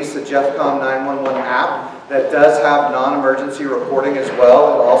just release the Jeffcom 911 app that does have non-emergency reporting as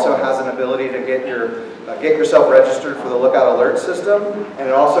well. It also has an ability to get yourself registered for the Lookout Alert system, and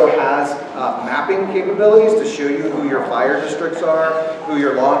it also has mapping capabilities to show you who your fire districts are, who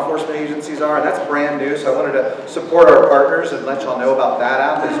your law enforcement agencies are, and that's brand new, so I wanted to support our partners and let y'all know about that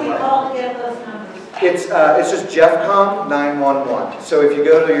app as well. It's just Jeffcom 911. So if you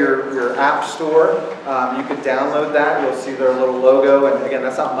go to your app store, you can download that. You'll see their little logo, and again,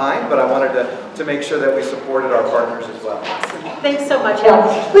 that's not mine, but I wanted to make sure that we supported our partners as well. Awesome. Thanks so much, Hal.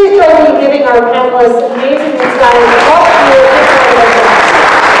 Please join me in giving our panelists amazing insight and all of you.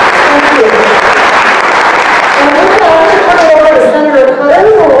 Thank you. And with that, I'm going to turn it over to Senator Cutter,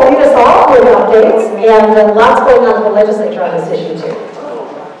 who will lead us all with updates, and lots going on in the legislature on this issue too.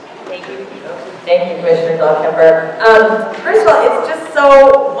 Thank you, Commissioner Dahlkemper. First of all, it's just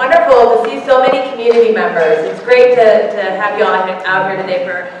so wonderful to see so many community members. It's great to have you all out here today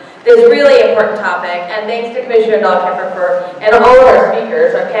for this really important topic. And thanks to Commissioner Dahlkemper and all of our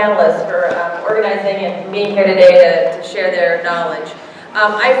speakers, our panelists, for organizing and being here today to share their knowledge.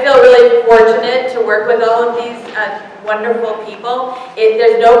 I feel really fortunate to work with all of these wonderful people.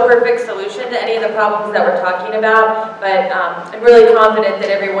 There's no perfect solution to any of the problems that we're talking about, but I'm really confident that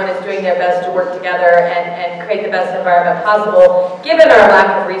everyone is doing their best to work together and create the best environment possible, given our lack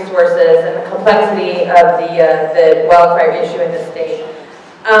of resources and the complexity of the wildfire issue in the state.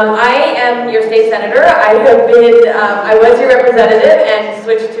 I am your state senator. I have been, I was your representative and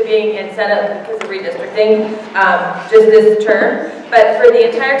switched to being in Senate because of redistricting just this term. But for the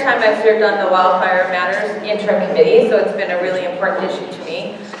entire time I've served on the Wildfire Matters Interim Committee, so it's been a really important issue to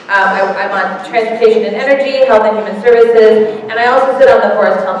me. I'm on Transportation and Energy, Health and Human Services, and I also sit on the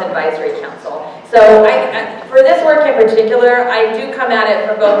Forest Health Advisory Council. So for this work in particular, I do come at it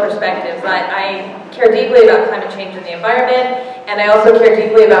from both perspectives. I care deeply about climate change and the environment, and I also care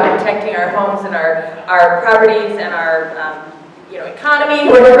deeply about protecting our homes and our properties and our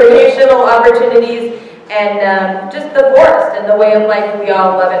economy, recreational opportunities, and just the forest and the way of life we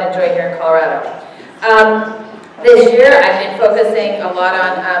all love and enjoy here in Colorado. This year, I've been focusing a lot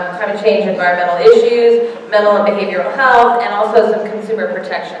on climate change, environmental issues, mental and behavioral health, and also some consumer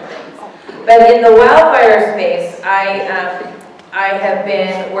protection things. But in the wildfire space, I have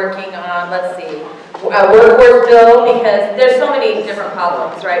been working on, let's see, a workforce bill, because there's so many different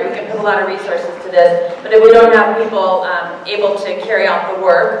problems, right? We can put a lot of resources to this, but if we don't have people able to carry out the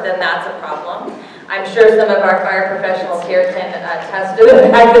work, then that's a problem. I'm sure some of our fire professionals here can attest to the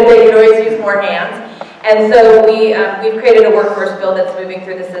fact that they can always use more hands. And so we've created a workforce bill that's moving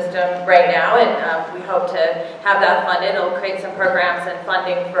through the system right now, and we hope to have that funded. It'll create some programs and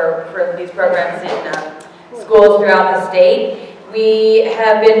funding for these programs in schools throughout the state.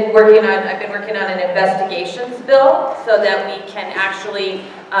 I've been working on an investigations bill so that we can actually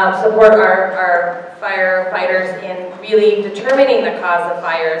support our firefighters in really determining the cause of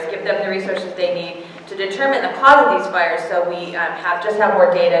fires, give them the resources they need to determine the cause of these fires, so we just have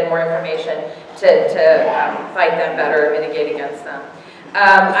more data and more information to fight them better, mitigate against them.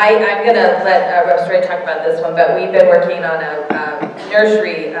 I'm going to let Rep. Story talk about this one, but we've been working on a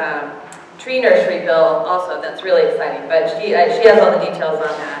tree nursery bill also that's really exciting, but she has all the details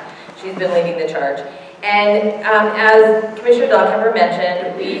on that. She's been leading the charge. And as Commissioner Dahlkemper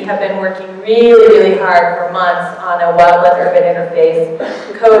mentioned, we have been working really, really hard for months on a wildland-urban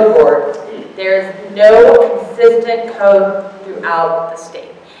interface code board. There's no consistent code throughout the state.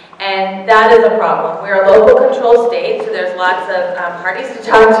 And that is a problem. We're a local control state, so there's lots of parties to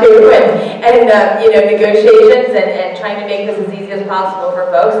talk to and negotiations and trying to make this as easy as possible for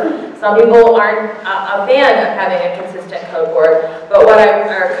folks. Some people aren't a fan of having a consistent code board, but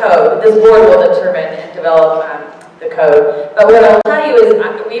this board will determine and develop the code. But what I'll tell you is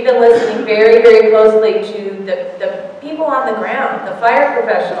we've been listening very, very closely to the people on the ground, the fire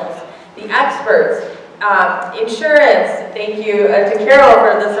professionals, the experts, insurance, thank you to Carole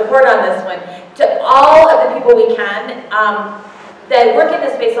for the support on this one, to all of the people we can that work in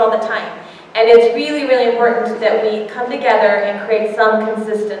this space all the time. And it's really, really important that we come together and create some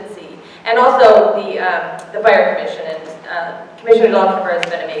consistency. And also the Fire Commission, and Commissioner Dahlkemper has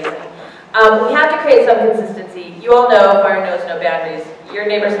been amazing. We have to create some consistency. You all know fire knows no boundaries. Your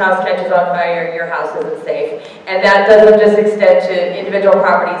neighbor's house catches on fire, your house isn't safe. And that doesn't just extend to individual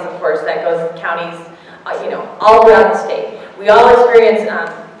properties, of course, that goes counties, all throughout the state. We all experience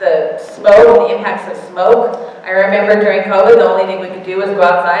the smoke, the impacts of smoke. I remember during COVID, the only thing we could do was go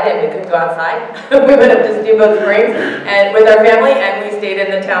outside, and we couldn't go outside. We went up to Steamboat Springs and with our family, and we stayed in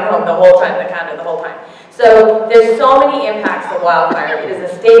the townhome the whole time, the condo the whole time. So there's so many impacts of wildfire. It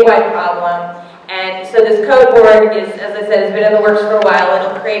is a statewide problem. And so this code board is, as I said, has been in the works for a while.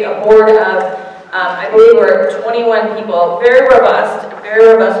 It'll create a board of, I believe we're 21 people, very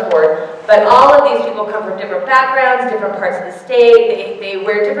robust board. But all of these people come from different backgrounds, different parts of the state. They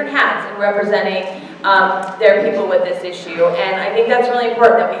wear different hats in representing their people with this issue. And I think that's really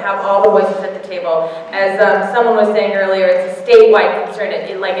important that we have all the voices at the table. As someone was saying earlier, it's a statewide concern.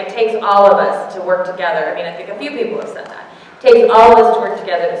 It takes all of us to work together. I mean, I think a few people have said that. It takes all of us to work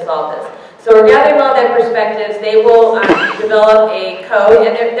together to solve this. So we're gathering all their perspectives. They will develop a code,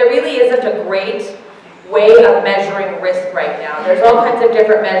 and there really isn't a great way of measuring risk right now. There's all kinds of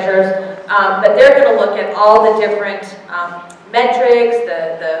different measures, but they're going to look at all the different metrics,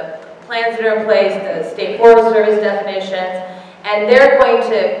 the plans that are in place, the State Forest Service definitions, and they're going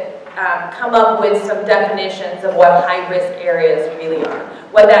to come up with some definitions of what high-risk areas really are,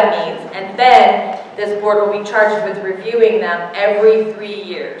 what that means. And then this board will be charged with reviewing them every 3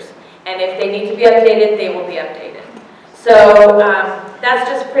 years. And if they need to be updated, they will be updated. So that's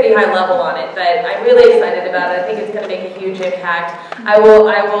just pretty high level on it, but I'm really excited about it. I think it's going to make a huge impact. I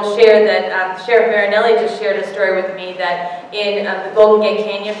will share that Sheriff Marinelli just shared a story with me that in the Golden Gate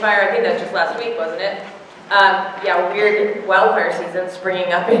Canyon fire, I think that was just last week, wasn't it? Yeah, weird wildfire season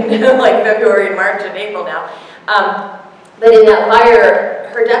springing up in like February and March and April now. But in that fire,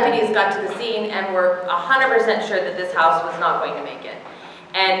 her deputies got to the scene and were 100% sure that this house was not going to make it.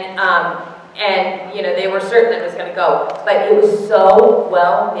 And And, you know, they were certain that it was going to go. But it was so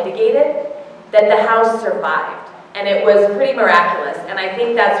well mitigated that the house survived. And it was pretty miraculous. And I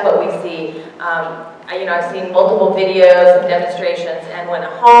think that's what we see. You know, I've seen multiple videos and demonstrations, and when a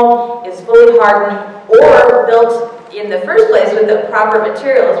home is fully hardened or built in the first place with the proper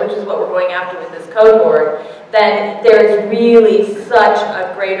materials, which is what we're going after with this code board, then there's really such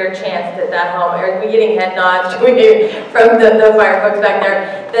a greater chance that that home, are we getting head nods from the fire folks back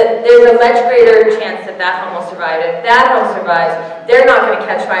there, that there's a much greater chance that that home will survive. If that home survives, they're not going to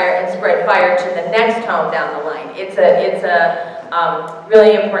catch fire and spread fire to the next home down the line. It's a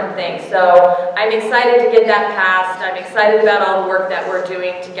really important thing. So I'm excited to get that passed. I'm excited about all the work that we're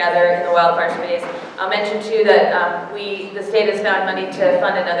doing together in the wildfire space. I'll mention too that the state has found money to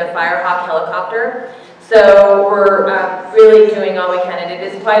fund another Firehawk helicopter. So we're really doing all we can, and it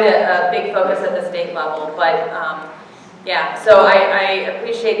is quite a big focus at the state level. But yeah, so I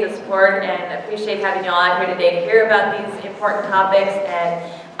appreciate the support and appreciate having you all out here today to hear about these important topics. And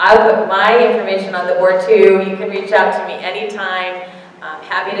I'll put my information on the board too. You can reach out to me anytime. I'm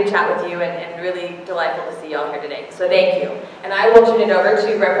happy to chat with you, and really delightful to see you all here today. So thank you. And I will turn it over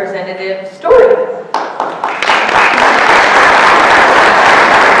to Representative Story.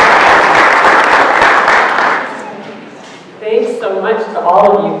 Thanks so much to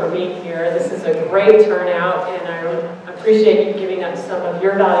all of you for being here. This is a great turnout, and I appreciate you giving us some of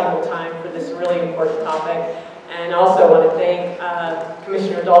your valuable time for this really important topic. And also want to thank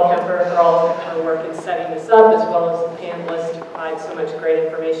Commissioner Dahlkemper for all of her work in setting this up, as well as the panelists to provide so much great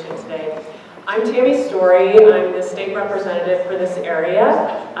information today. I'm Tammy Story. I'm the state representative for this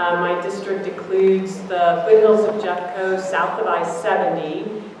area. My district includes the foothills of Jeffco, south of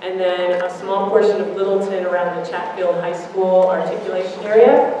I-70, and then a small portion of Littleton around the Chatfield High School articulation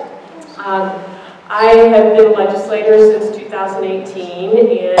area. I have been a legislator since 2018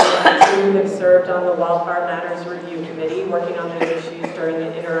 and have served on the Wildfire Matters Review Committee, working on those issues during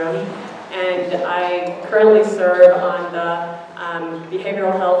the interim. And I currently serve on the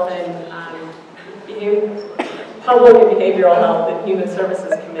Behavioral Health and Public and Behavioral Health and Human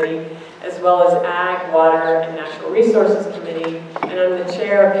Services Committee, as well as Ag, Water, and Natural Resources Committee. And I'm the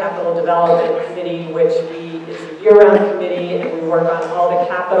chair of Capital Development Committee, which is a year-round committee, and we work on all the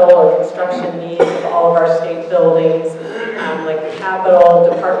capital or construction needs of all of our state buildings, like the Capitol,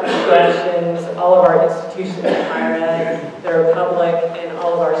 Department of Corrections, all of our institutions of higher ed, that are public, and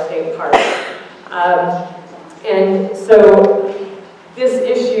all of our state parks. And so this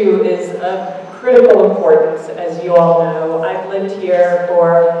issue is of critical importance, as you all know. I've lived here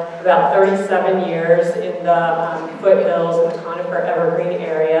for about 37 years in the foothills and the Conifer Evergreen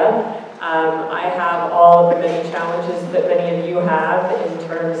area. I have all of the many challenges that many of you have in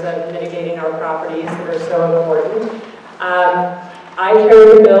terms of mitigating our properties that are so important. I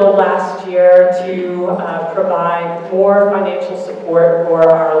carried a bill last year to provide more financial support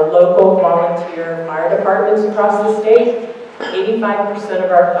for our local volunteer fire departments across the state. 85%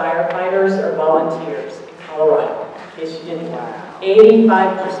 of our firefighters are volunteers in Colorado, in case you didn't know.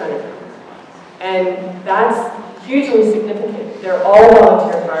 85% of them. And that's hugely significant. They're all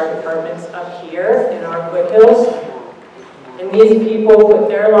volunteer fire departments up here in our foothills. And these people put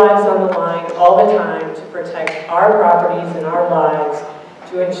their lives on the line all the time to protect our properties and our lives,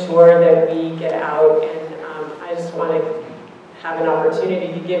 to ensure that we get out. And I just want to have an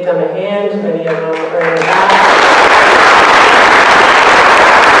opportunity to give them a hand. Many of them are in the back.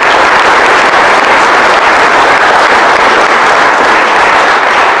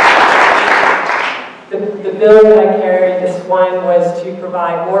 The bill that I carried, this one, was to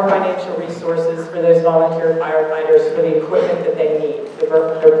provide more financial resources for those volunteer firefighters for the equipment that they need,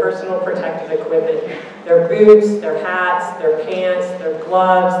 their personal protective equipment, their boots, their hats, their pants, their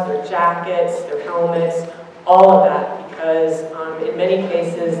gloves, their jackets, their helmets, all of that, because in many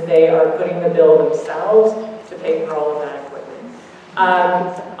cases they are footing the bill themselves to pay for all of that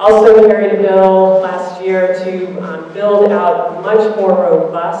equipment. Also carried a bill last year to build out a much more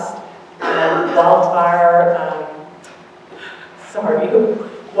robust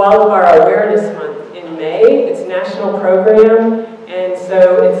Wildfire Awareness Month in May. It's a national program, and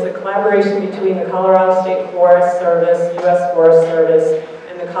so it's a collaboration between the Colorado State Forest Service, U.S. Forest Service,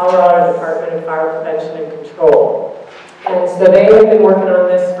 and the Colorado Department of Fire Prevention and Control. And so they have been working on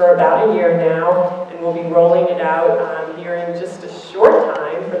this for about a year now, and we'll be rolling it out here in just a short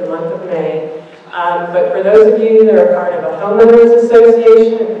time for the month of May. But for those of you that are part of a homeowners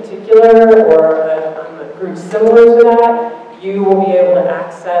association in particular, or a group similar to that, you will be able to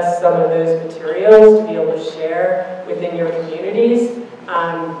access some of those materials to be able to share within your communities.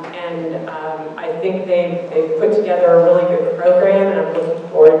 I think they've put together a really good program, and I'm looking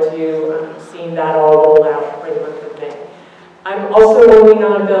forward forward to seeing that all rolled out for the month of May. I'm also working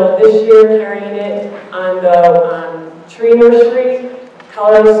on a bill this year, carrying it on the tree nursery.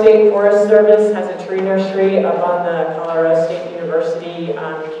 Colorado State Forest Service has a tree nursery up on the Colorado State University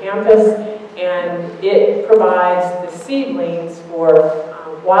campus, and it provides the seedlings for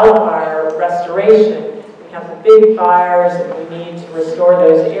wildfire restoration. We have the big fires and we need to restore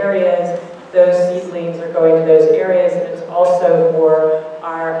those areas. Those seedlings are going to those areas, and it's also for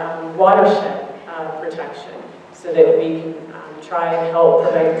our watershed protection, so that we can try and help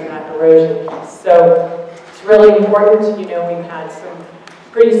prevent that erosion. So it's really important. You know, we've had some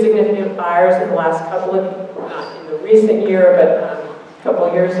pretty significant fires in the last couple of, not in the recent year, but a couple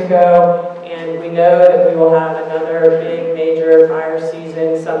of years ago, and we know that we will have another big major fire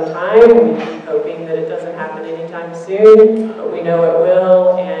season sometime. We keep hoping that it doesn't happen anytime soon, but we know it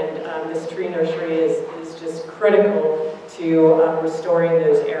will, and this tree nursery is just critical to restoring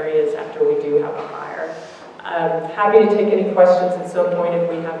those areas after we do have a fire. Happy to take any questions at some point if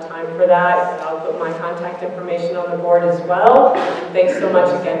we have time for that. I'll put my contact information on the board as well. And thanks so much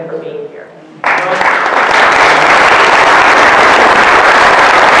again for being here.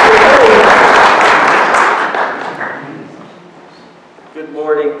 Good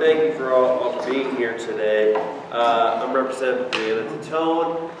morning. Thank you for all for being here today. I'm Representative Brianna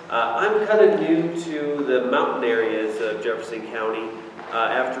Tatone. I'm kind of new to the mountain areas of Jefferson County.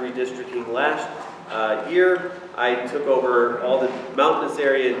 After redistricting last year, I took over all the mountainous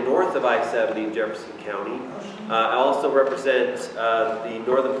area north of I-70 in Jefferson County. I also represent the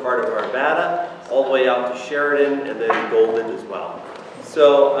northern part of Arvada, all the way out to Sheridan, and then Golden as well.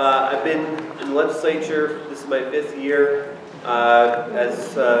 So I've been in the legislature. This is my 5th year.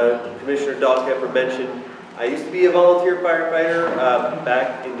 As Commissioner Dahlkemper mentioned, I used to be a volunteer firefighter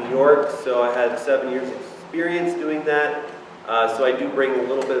back in New York, so I had 7 years experience doing that. So I do bring a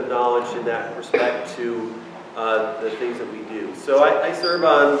little bit of knowledge in that respect to the things that we do. So I serve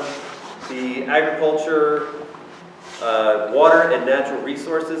on the Agriculture, Water and Natural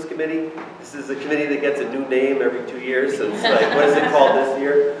Resources Committee. This is a committee that gets a new name every 2 years, so it's like, what is it called this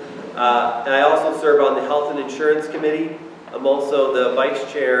year? And I also serve on the Health and Insurance Committee. I'm also the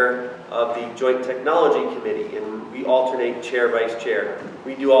Vice Chair of the Joint Technology Committee, and we alternate chair, vice chair.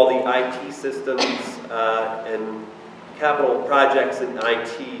 We do all the IT systems and capital projects in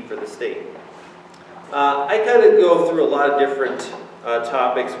IT for the state. I kind of go through a lot of different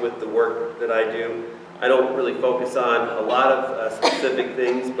topics with the work that I do. I don't really focus on a lot of specific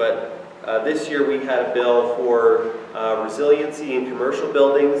things, but this year we had a bill for resiliency in commercial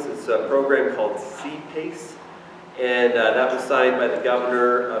buildings. It's a program called CPACE, and that was signed by the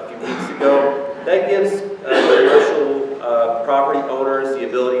governor a few weeks ago. That gives commercial property owners the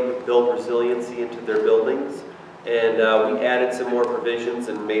ability to build resiliency into their buildings. And we added some more provisions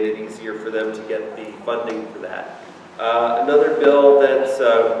and made it easier for them to get the funding for that. Another bill that's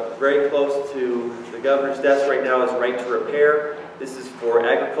very close to the governor's desk right now is right to repair. This is for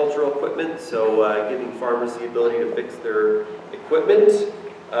agricultural equipment, so giving farmers the ability to fix their equipment.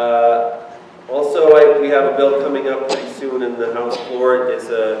 Also, we have a bill coming up pretty soon in the House floor. It's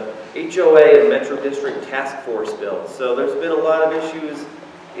a HOA and Metro District Task Force bill. So there's been a lot of issues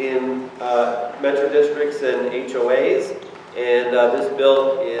in metro districts and HOAs, and this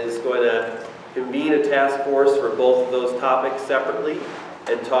bill is going to convene a task force for both of those topics separately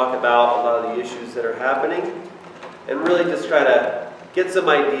and talk about a lot of the issues that are happening, and really just try to get some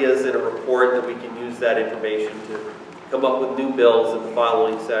ideas in a report that we can use that information to come up with new bills in the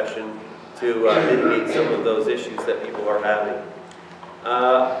following session to mitigate some of those issues that people are having.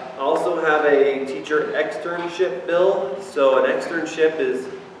 Also have a teacher externship bill. So an externship is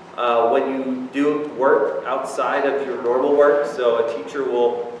when you do work outside of your normal work. So a teacher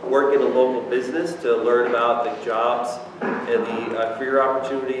will work in a local business to learn about the jobs and the career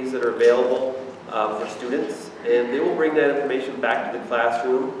opportunities that are available for students. And they will bring that information back to the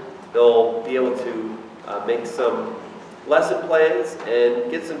classroom. They'll be able to make some lesson plans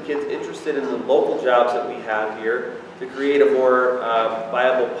and get some kids interested in the local jobs that we have here to create a more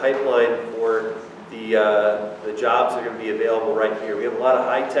viable pipeline for the jobs that are going to be available right here. We have a lot of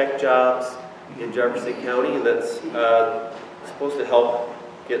high-tech jobs in Jefferson County, and that's supposed to help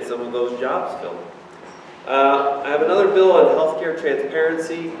get some of those jobs filled. I have another bill on healthcare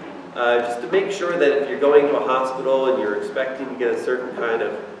transparency, just to make sure that if you're going to a hospital and you're expecting to get a certain kind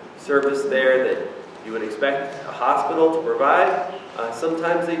of service there that you would expect a hospital to provide,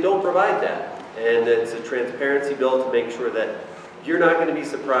 sometimes they don't provide that. And it's a transparency bill to make sure that you're not going to be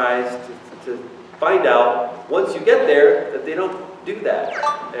surprised to find out once you get there that they don't do that.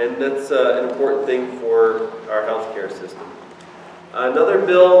 And that's an important thing for our healthcare system. Another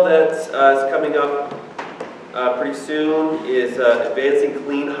bill that's is coming up pretty soon is advancing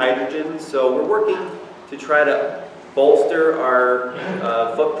clean hydrogen. So we're working to try to bolster our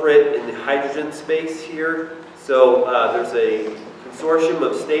footprint in the hydrogen space here. So there's a consortium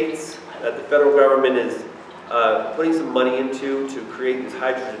of states that the federal government is putting some money into to create this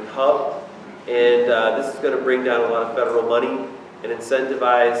hydrogen hub. And this is going to bring down a lot of federal money and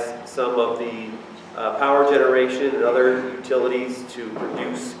incentivize some of the power generation and other utilities to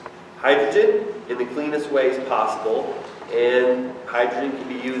produce hydrogen in the cleanest ways possible. And hydrogen can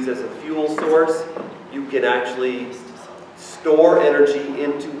be used as a fuel source. You can actually store energy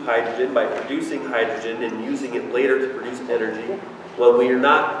into hydrogen by producing hydrogen and using it later to produce energy when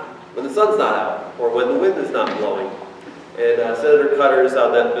the sun's not out or when the wind is not blowing. And Senator Cutter is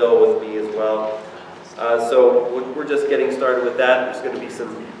on that bill with me as well. So we're just getting started with that. There's going to be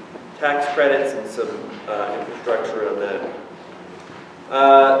some tax credits and some infrastructure on that.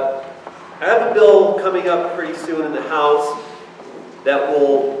 I have a bill coming up pretty soon in the House that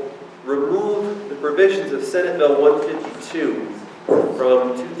will remove the provisions of Senate Bill 152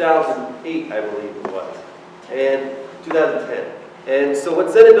 from 2008, I believe it was, and 2010. And so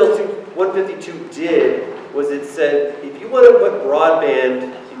what Senate Bill 152 did was it said, if you want to put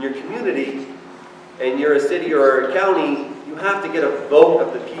broadband in your community, and you're a city or a county, you have to get a vote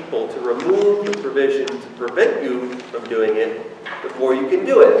of the people to remove the provision to prevent you from doing it before you can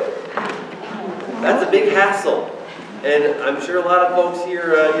do it. That's a big hassle. And I'm sure a lot of folks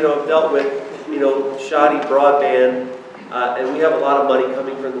here, have dealt with, shoddy broadband, and we have a lot of money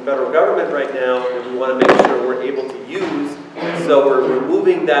coming from the federal government right now, and we want to make sure we're able to use. So we're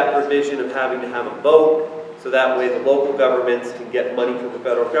removing that provision of having to have a vote, so that way the local governments can get money from the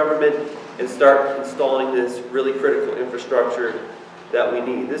federal government and start installing this really critical infrastructure that we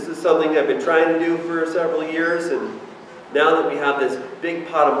need. This is something I've been trying to do for several years, and now that we have this big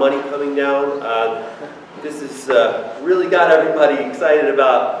pot of money coming down, this has really got everybody excited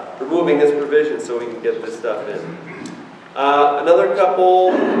about removing this provision so we can get this stuff in. Another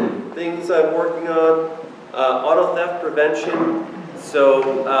couple things I'm working on, auto theft prevention. So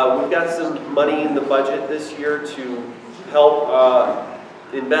we've got some money in the budget this year to help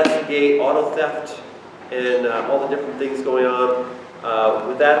investigate auto theft and all the different things going on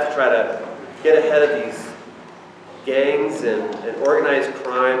with that, to try to get ahead of these gangs and organized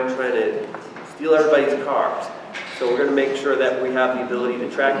crime trying to steal everybody's cars. So we're going to make sure that we have the ability to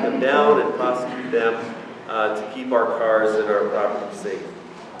track them down and prosecute them to keep our cars and our property safe.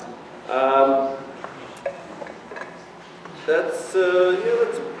 That's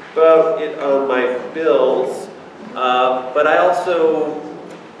about it on my bills. But I also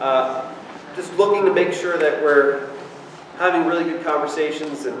just looking to make sure that we're having really good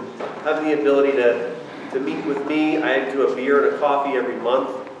conversations and having the ability to meet with me. I do a beer and a coffee every month.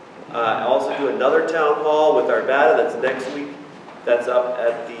 I also do another town hall with Arvada that's next week. That's up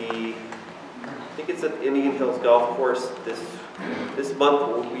at I think it's at Indian Hills Golf Course this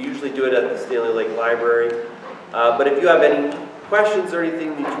month. We usually do it at the Stanley Lake Library. But if you have any questions or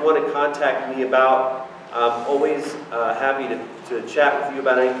anything that you want to contact me about, I'm always happy to chat with you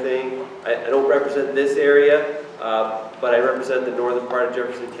about anything. I don't represent this area, but I represent the northern part of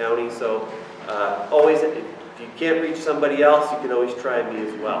Jefferson County. So always, if you can't reach somebody else, you can always try me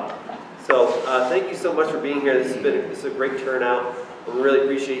as well. So thank you so much for being here. This is a great turnout. We really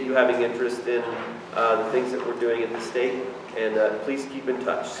appreciate you having interest in the things that we're doing in the state. And please keep in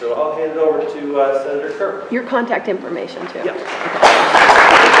touch. So I'll hand it over to Senator Kirk. Your contact information too. Yeah.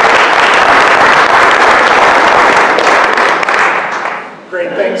 Great,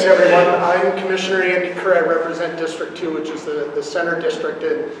 thanks everyone. I'm Commissioner Andy Kerr. I represent District 2, which is the center district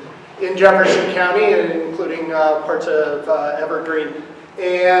in Jefferson County, including parts of Evergreen.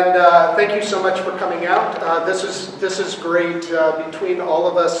 And thank you so much for coming out. This is great. Between all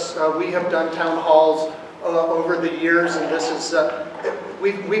of us, we have done town halls over the years, and this is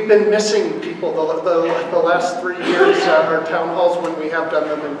we've been missing people the last 3 years. Our town halls, when we have done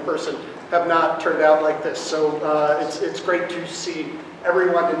them in person, have not turned out like this. So it's great to see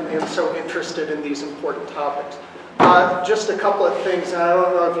everyone and so interested in these important topics. Just a couple of things, and I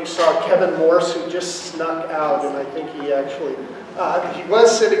don't know if you saw Kevin Morse, who just snuck out, and I think he actually he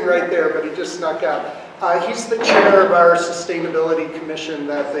was sitting right there, but he just snuck out. He's the chair of our Sustainability Commission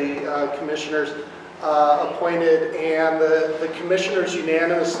that the commissioners appointed, and the commissioners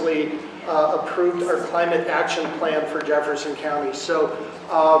unanimously approved our climate action plan for Jefferson County. So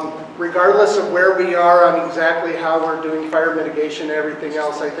regardless of where we are on exactly how we're doing fire mitigation and everything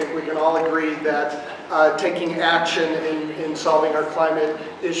else, I think we can all agree that taking action in solving our climate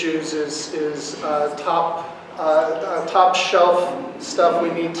issues is top top shelf stuff we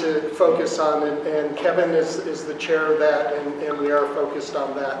need to focus on, and Kevin is the chair of that, and we are focused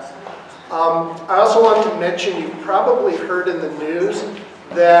on that. I also want to mention, you probably heard in the news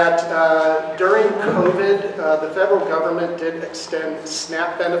that during COVID, the federal government did extend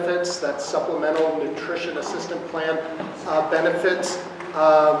SNAP benefits, that's Supplemental Nutrition Assistance Plan benefits,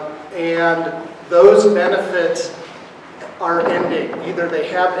 and those benefits are ending. Either they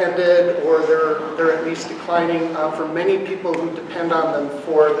have ended or they're at least declining for many people who depend on them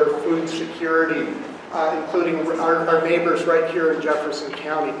for their food security, including our neighbors right here in Jefferson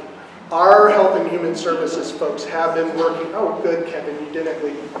County. Our Health and Human Services folks have been working, oh good Kevin, you didn't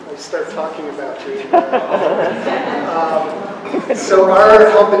leave, I start talking about you. So our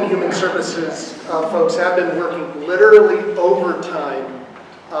Health and Human Services folks have been working literally overtime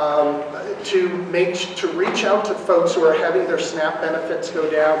to reach out to folks who are having their SNAP benefits go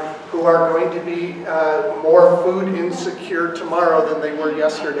down, who are going to be more food insecure tomorrow than they were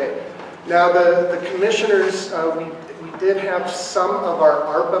yesterday. Now the commissioners, we did have some of our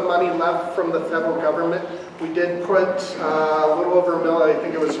ARPA money left from the federal government. We did put a little over $1 million, I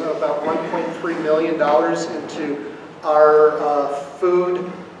think it was about $1.3 million into our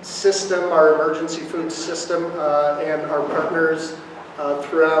food system, our emergency food system, and our partners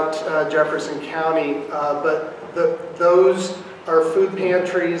throughout Jefferson County. But those, our food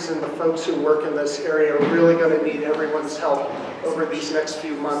pantries and the folks who work in this area are really going to need everyone's help over these next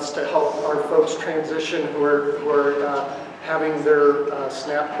few months to help our folks transition who are having their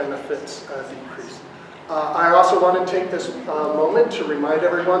SNAP benefits decrease. I also want to take this moment to remind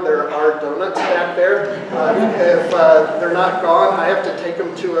everyone there are donuts back there. If they're not gone, I have to take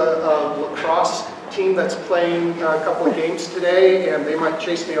them to a lacrosse team that's playing a couple of games today, and they might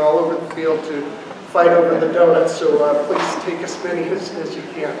chase me all over the field to fight over the donuts, so please take as many as you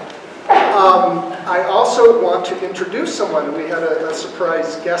can. I also want to introduce someone. We had a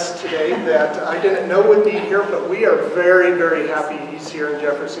surprise guest today that I didn't know would be here, but we are very, very happy he's here in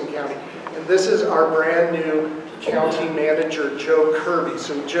Jefferson County. And this is our brand new county manager, Joe Kirby.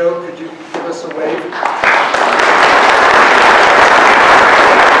 So Joe, could you give us a wave?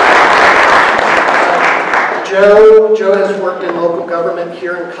 Joe has worked in local government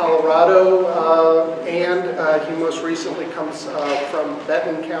here in Colorado, and he most recently comes from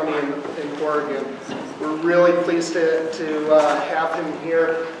Benton County in Oregon. We're really pleased to have him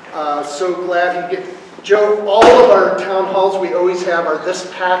here. So glad he gets. Joe, all of our town halls we always have are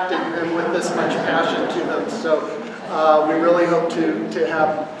this packed and with this much passion to them. So we really hope to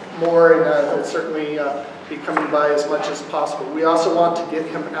have more and certainly be coming by as much as possible. We also want to get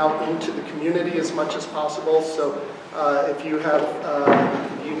him out into the community as much as possible. So if you have,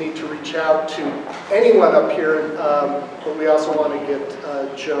 you need to reach out to anyone up here, but we also want to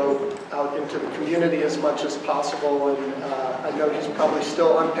get Joe out into the community as much as possible. And I know he's probably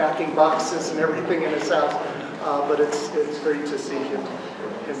still unpacking boxes and everything in his house, but it's great to see him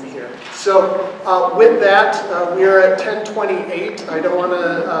here. So with that, we are at 10:28. I don't want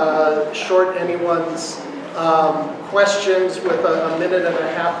to short anyone's questions with a minute and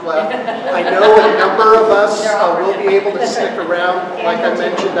a half left. I know a number of us will be able to stick around. Like I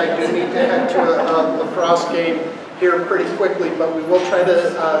mentioned, I do need to head to a lacrosse game here pretty quickly, but we will try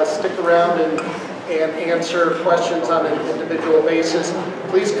to stick around and answer questions on an individual basis.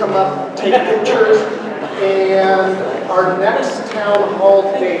 Please come up, take pictures, and our next town hall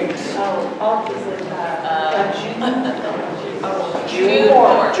date. June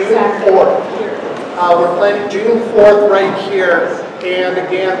 4th. We're planning June 4th right here. And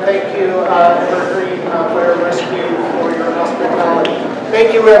again, thank you, Evergreen Fire Rescue, for your hospitality.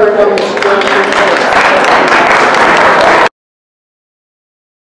 Thank you, everyone.